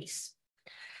increase.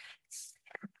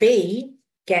 B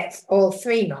gets all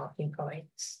 3 marking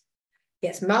points.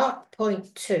 Gets mark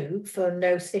point 2 for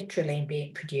no citrulline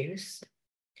being produced,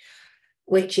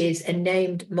 which is a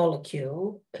named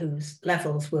molecule whose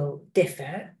levels will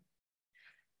differ.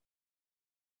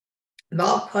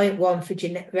 Mark point 1 for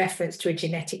reference to a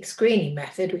genetic screening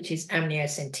method, which is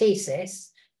amniocentesis,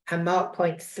 and mark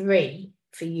point 3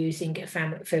 for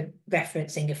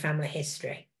referencing a family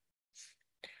history.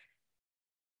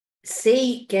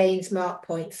 C gains mark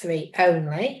point 3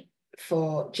 only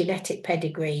for genetic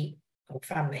pedigree or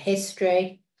family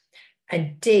history,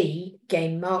 and D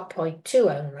gained mark point 2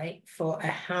 only for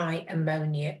a high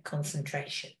ammonia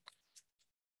concentration.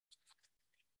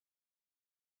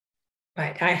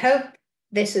 Right, I hope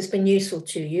this has been useful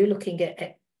to you, looking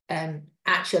at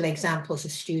actual examples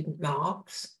of student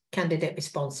marks, candidate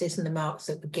responses, and the marks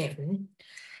that were given.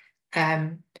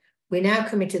 We're now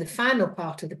coming to the final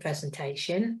part of the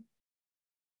presentation,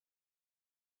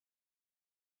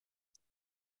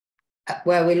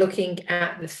 where we're looking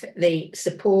at the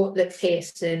support that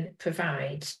Pearson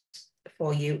provides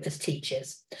for you as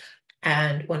teachers.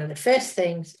 And one of the first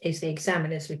things is the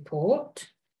examiner's report,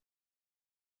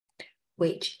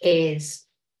 which is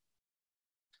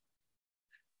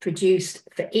produced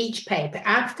for each paper.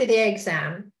 After the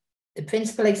exam, the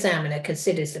principal examiner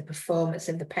considers the performance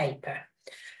of the paper.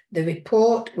 The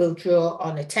report will draw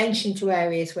on attention to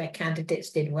areas where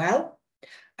candidates did well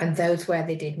and those where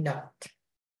they did not.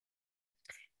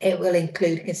 It will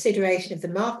include consideration of the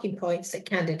marking points that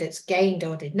candidates gained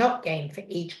or did not gain for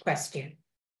each question.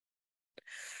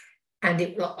 And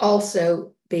it will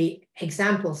also be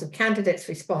examples of candidates'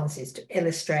 responses to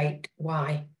illustrate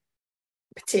why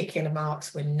particular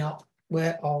marks were not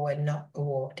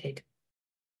awarded.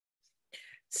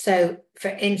 So, for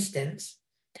instance,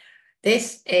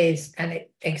 this is an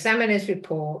examiner's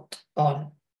report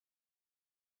on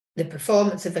the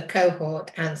performance of a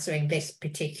cohort answering this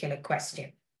particular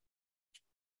question.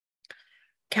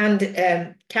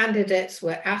 Candidates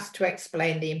were asked to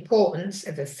explain the importance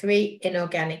of the 3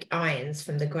 inorganic ions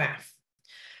from the graph.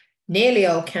 Nearly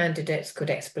all candidates could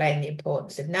explain the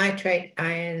importance of nitrate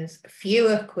ions.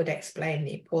 Fewer could explain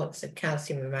the importance of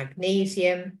calcium and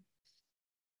magnesium.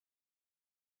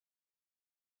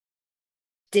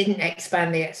 Didn't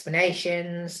expand the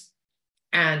explanations.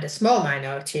 And a small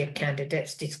minority of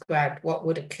candidates described what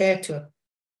would occur to a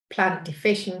plant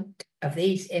deficient of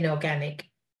these inorganic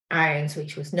ions,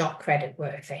 which was not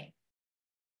creditworthy.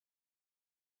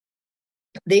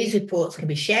 These reports can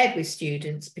be shared with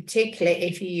students, particularly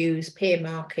if you use peer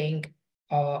marking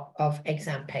of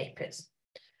exam papers.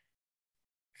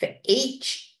 For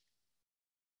each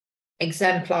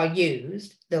exemplar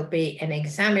used, there'll be an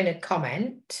examiner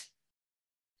comment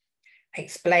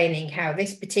explaining how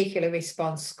this particular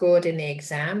response scored in the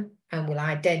exam and will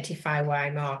identify why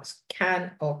marks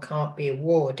can or can't be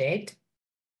awarded.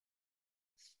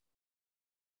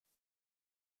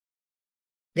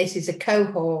 This is a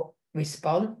cohort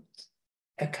response,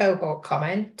 a cohort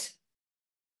comment.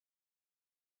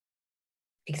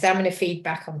 Examiner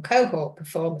feedback on cohort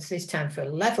performance, this time for a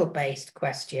level-based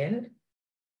question.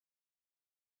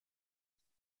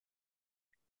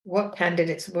 What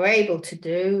candidates were able to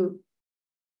do.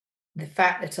 The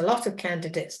fact that a lot of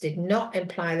candidates did not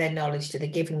imply their knowledge to the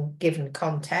given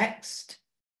context,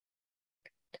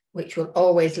 which will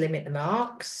always limit the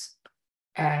marks.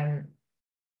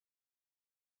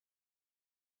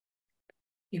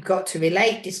 You've got to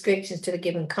relate descriptions to the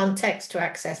given context to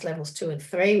access levels 2 and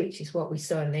 3, which is what we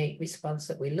saw in the response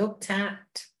that we looked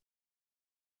at.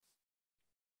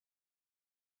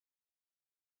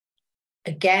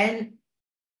 Again,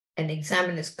 an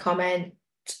examiner's comment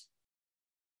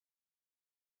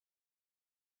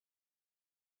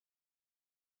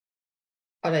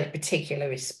on a particular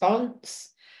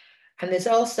response. And there's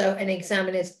also an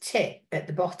examiner's tip at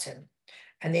the bottom.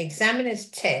 And the examiner's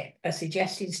tip are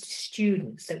suggestions to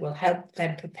students that will help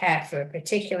them prepare for a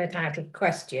particular type of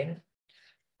question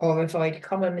or avoid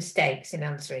common mistakes in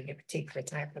answering a particular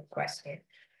type of question.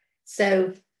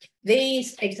 So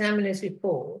these examiner's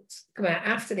reports come out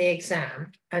after the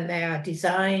exam and they are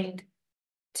designed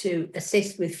to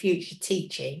assist with future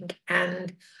teaching,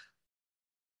 and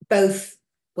both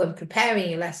when preparing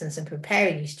your lessons and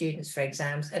preparing your students for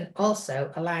exams, and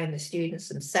also allowing the students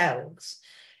themselves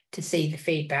to see the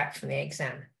feedback from the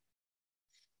exam.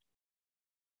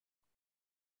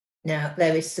 Now,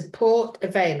 there is support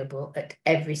available at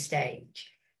every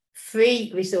stage.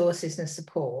 Free resources and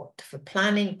support for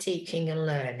planning, teaching and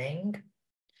learning,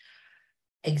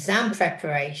 exam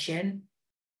preparation,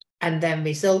 and then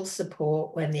results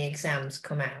support when the exams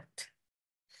come out.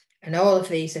 And all of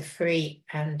these are free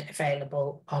and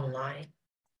available online.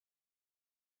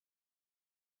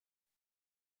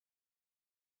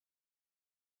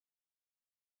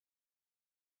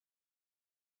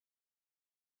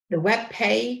 The web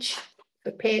page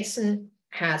for Pearson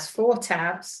has 4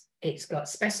 tabs. It's got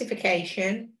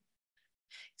specification,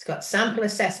 it's got sample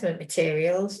assessment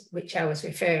materials, which I was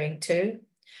referring to,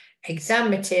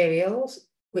 exam materials,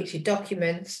 which are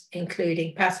documents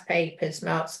including past papers,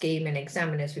 mark scheme and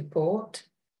examiner's report.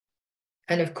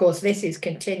 And of course, this is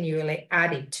continually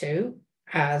added to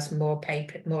as more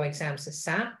exams are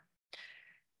sat.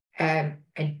 And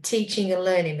teaching and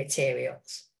learning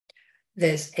materials.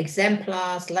 There's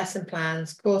exemplars, lesson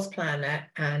plans, course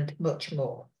planner, and much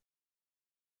more.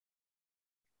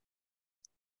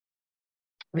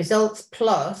 Results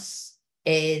Plus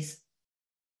is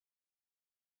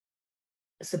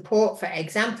support for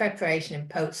exam preparation and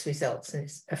post results. And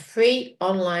it's a free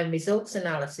online results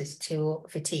analysis tool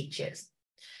for teachers.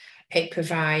 It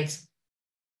provides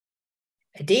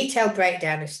a detailed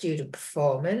breakdown of student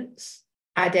performance,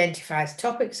 identifies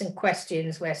topics and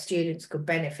questions where students could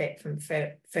benefit from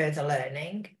further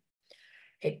learning.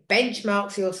 It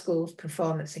benchmarks your school's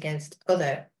performance against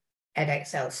other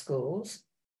Edexcel schools.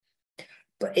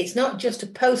 But it's not just a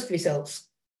post-results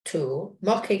tool.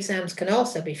 Mock exams can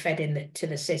also be fed into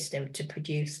the system to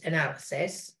produce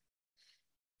analysis.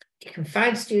 You can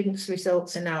find students'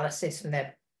 results analysis from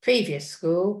their previous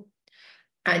school,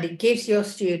 and it gives your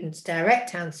students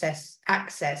direct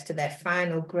access to their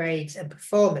final grades and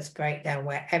performance breakdown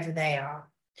wherever they are.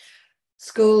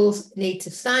 Schools need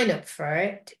to sign up for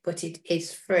it, but it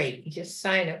is free. You just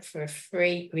sign up for a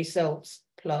free Results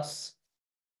Plus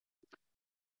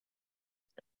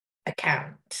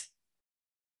account.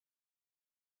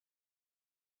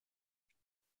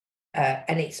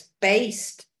 And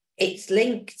it's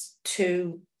linked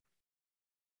to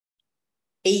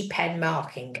e-pen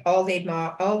marking. All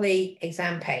the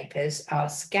exam papers are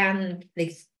scanned.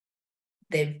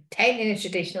 They're taken in a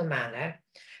traditional manner.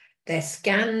 They're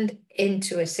scanned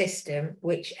into a system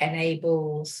which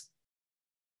enables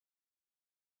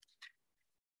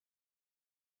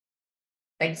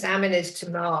examiners to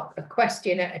mark a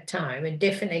question at a time, and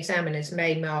different examiners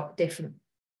may mark different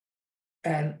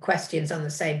questions on the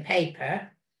same paper.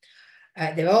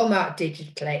 They're all marked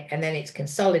digitally, and then it's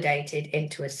consolidated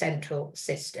into a central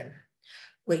system,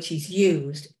 which is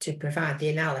used to provide the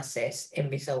analysis in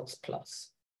Results Plus.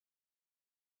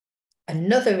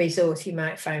 Another resource you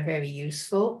might find very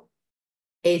useful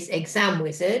is Exam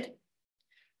Wizard,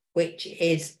 which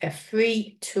is a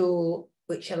free tool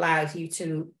which allows you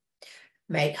to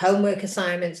make homework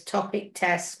assignments, topic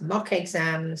tests, mock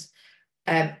exams.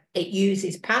 It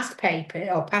uses past paper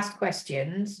or past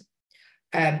questions.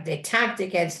 They're tagged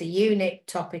against a unit,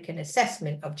 topic, and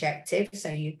assessment objective, so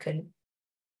you can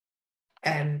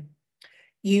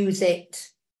use it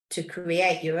to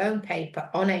create your own paper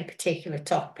on a particular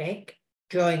topic,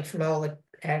 drawing from all the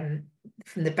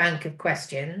from the bank of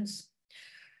questions.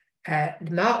 The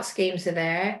mark schemes are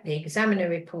there, the examiner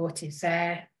report is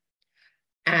there,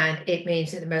 and it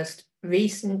means that the most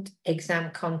recent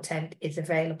exam content is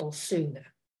available sooner.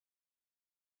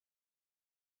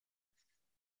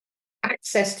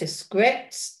 Access to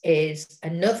Scripts is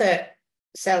another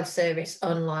self-service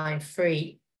online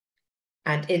free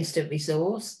and instant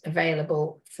resource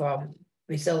available from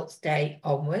results day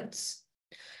onwards.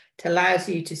 It allows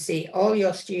you to see all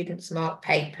your students' marked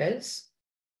papers.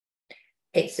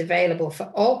 It's available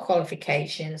for all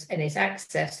qualifications and is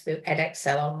accessed through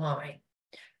Edexcel online.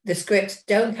 The scripts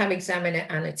don't have examiner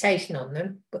annotation on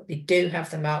them, but they do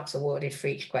have the marks awarded for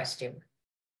each question.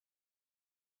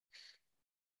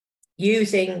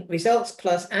 Using Results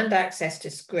Plus and access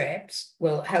to scripts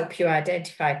will help you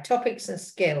identify topics and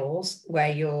skills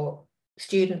where your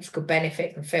students could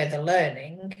benefit from further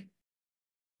learning.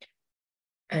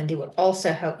 And it will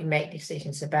also help you make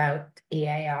decisions about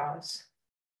EARs.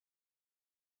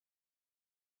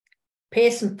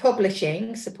 Pearson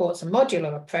Publishing supports a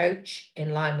modular approach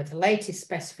in line with the latest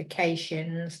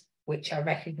specifications, which are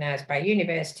recognised by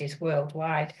universities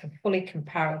worldwide and fully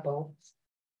comparable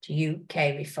to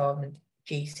UK reformed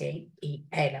GCE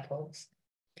A-levels.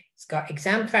 It's got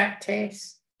exam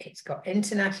practice, it's got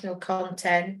international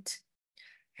content,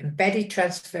 embedded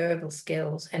transferable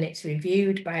skills, and it's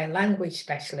reviewed by a language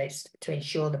specialist to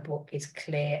ensure the book is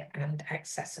clear and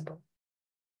accessible.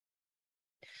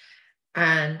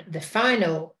 And the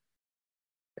final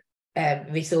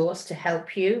resource to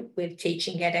help you with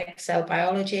teaching Edexcel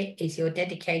biology is your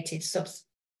dedicated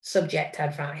subject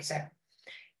advisor,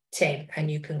 Tim,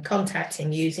 and you can contact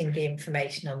him using the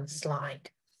information on the slide.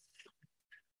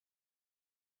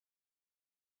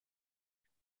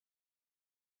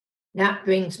 That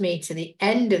brings me to the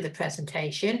end of the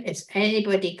presentation. Has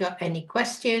anybody got any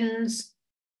questions?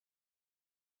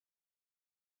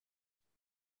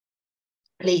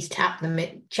 Please tap them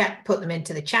in, put them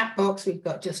into the chat box. We've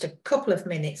got just a couple of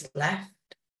minutes left.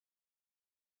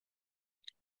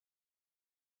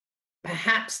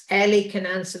 Perhaps Ellie can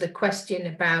answer the question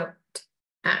about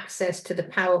access to the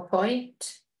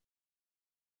PowerPoint.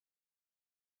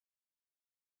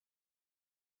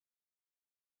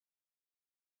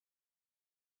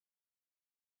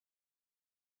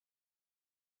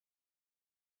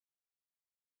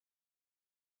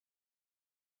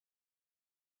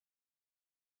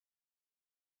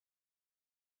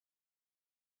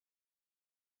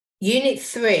 Unit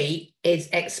 3 is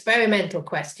experimental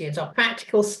questions or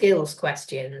practical skills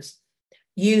questions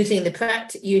using the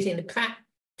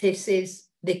practices,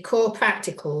 the core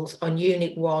practicals on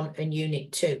Unit 1 and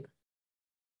Unit 2.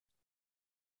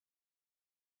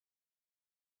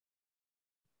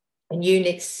 And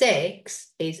Unit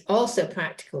 6 is also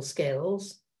practical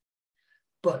skills,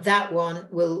 but that one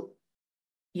will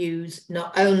use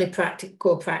not only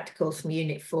core practicals from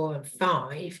Unit 4 and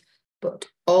 5, but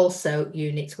also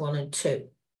Units 1 and 2.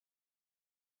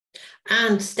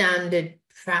 And standard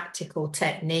practical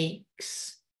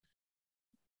techniques,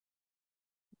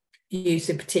 use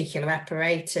of particular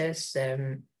apparatus,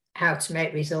 how to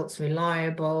make results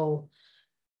reliable,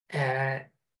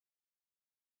 that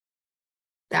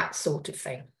sort of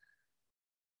thing.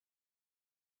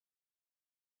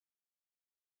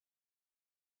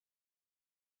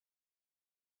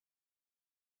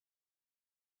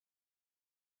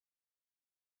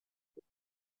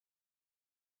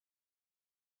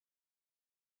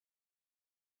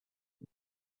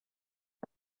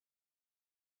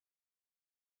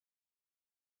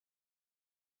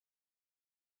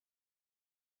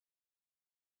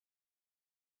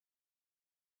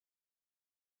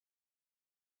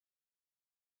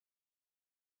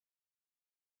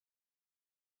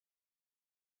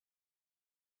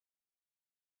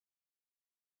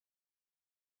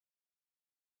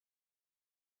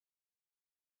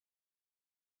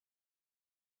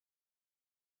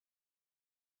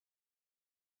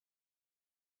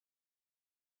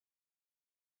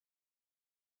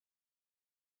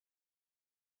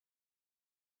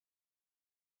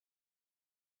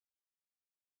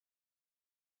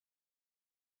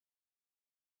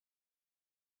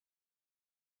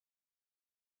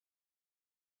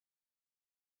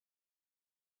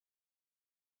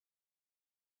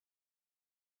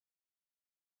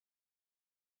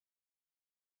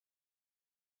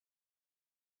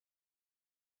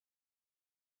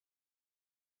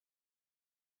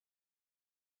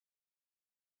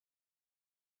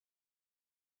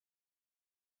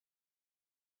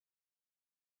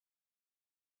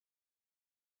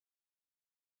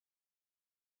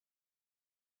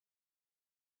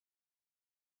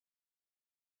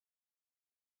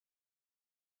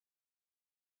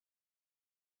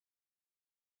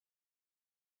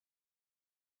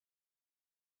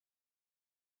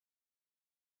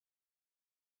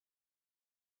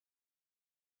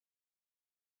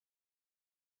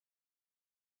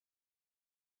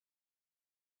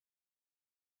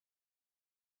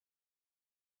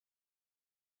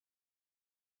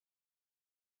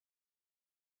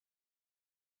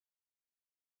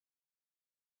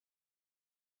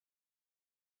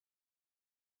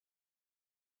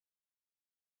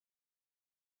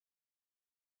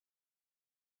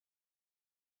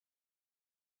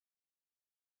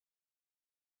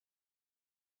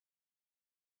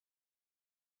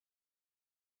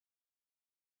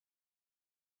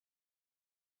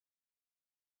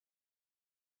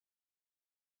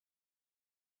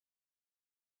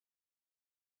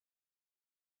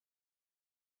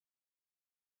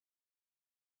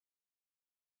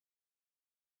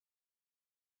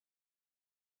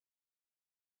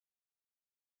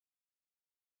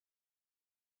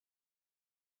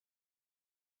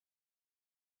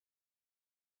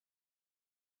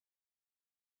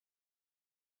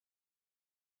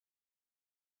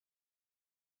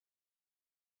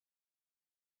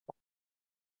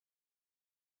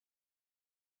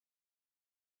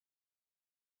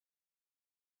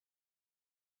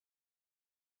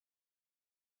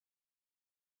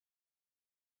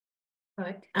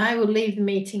 Right, I will leave the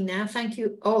meeting now. Thank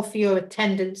you all for your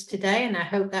attendance today, and I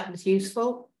hope that was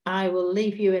useful. I will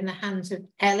leave you in the hands of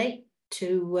Ellie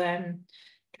to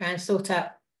try and sort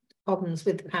out problems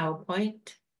with the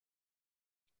PowerPoint.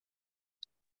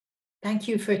 Thank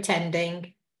you for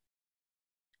attending.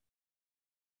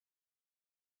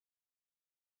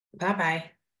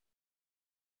 Bye-bye.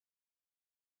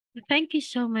 Thank you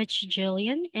so much,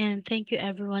 Jillian, and thank you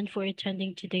everyone for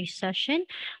attending today's session.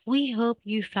 We hope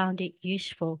you found it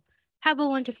useful. Have a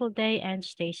wonderful day and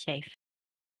stay safe.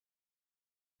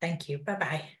 Thank you.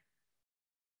 Bye-bye.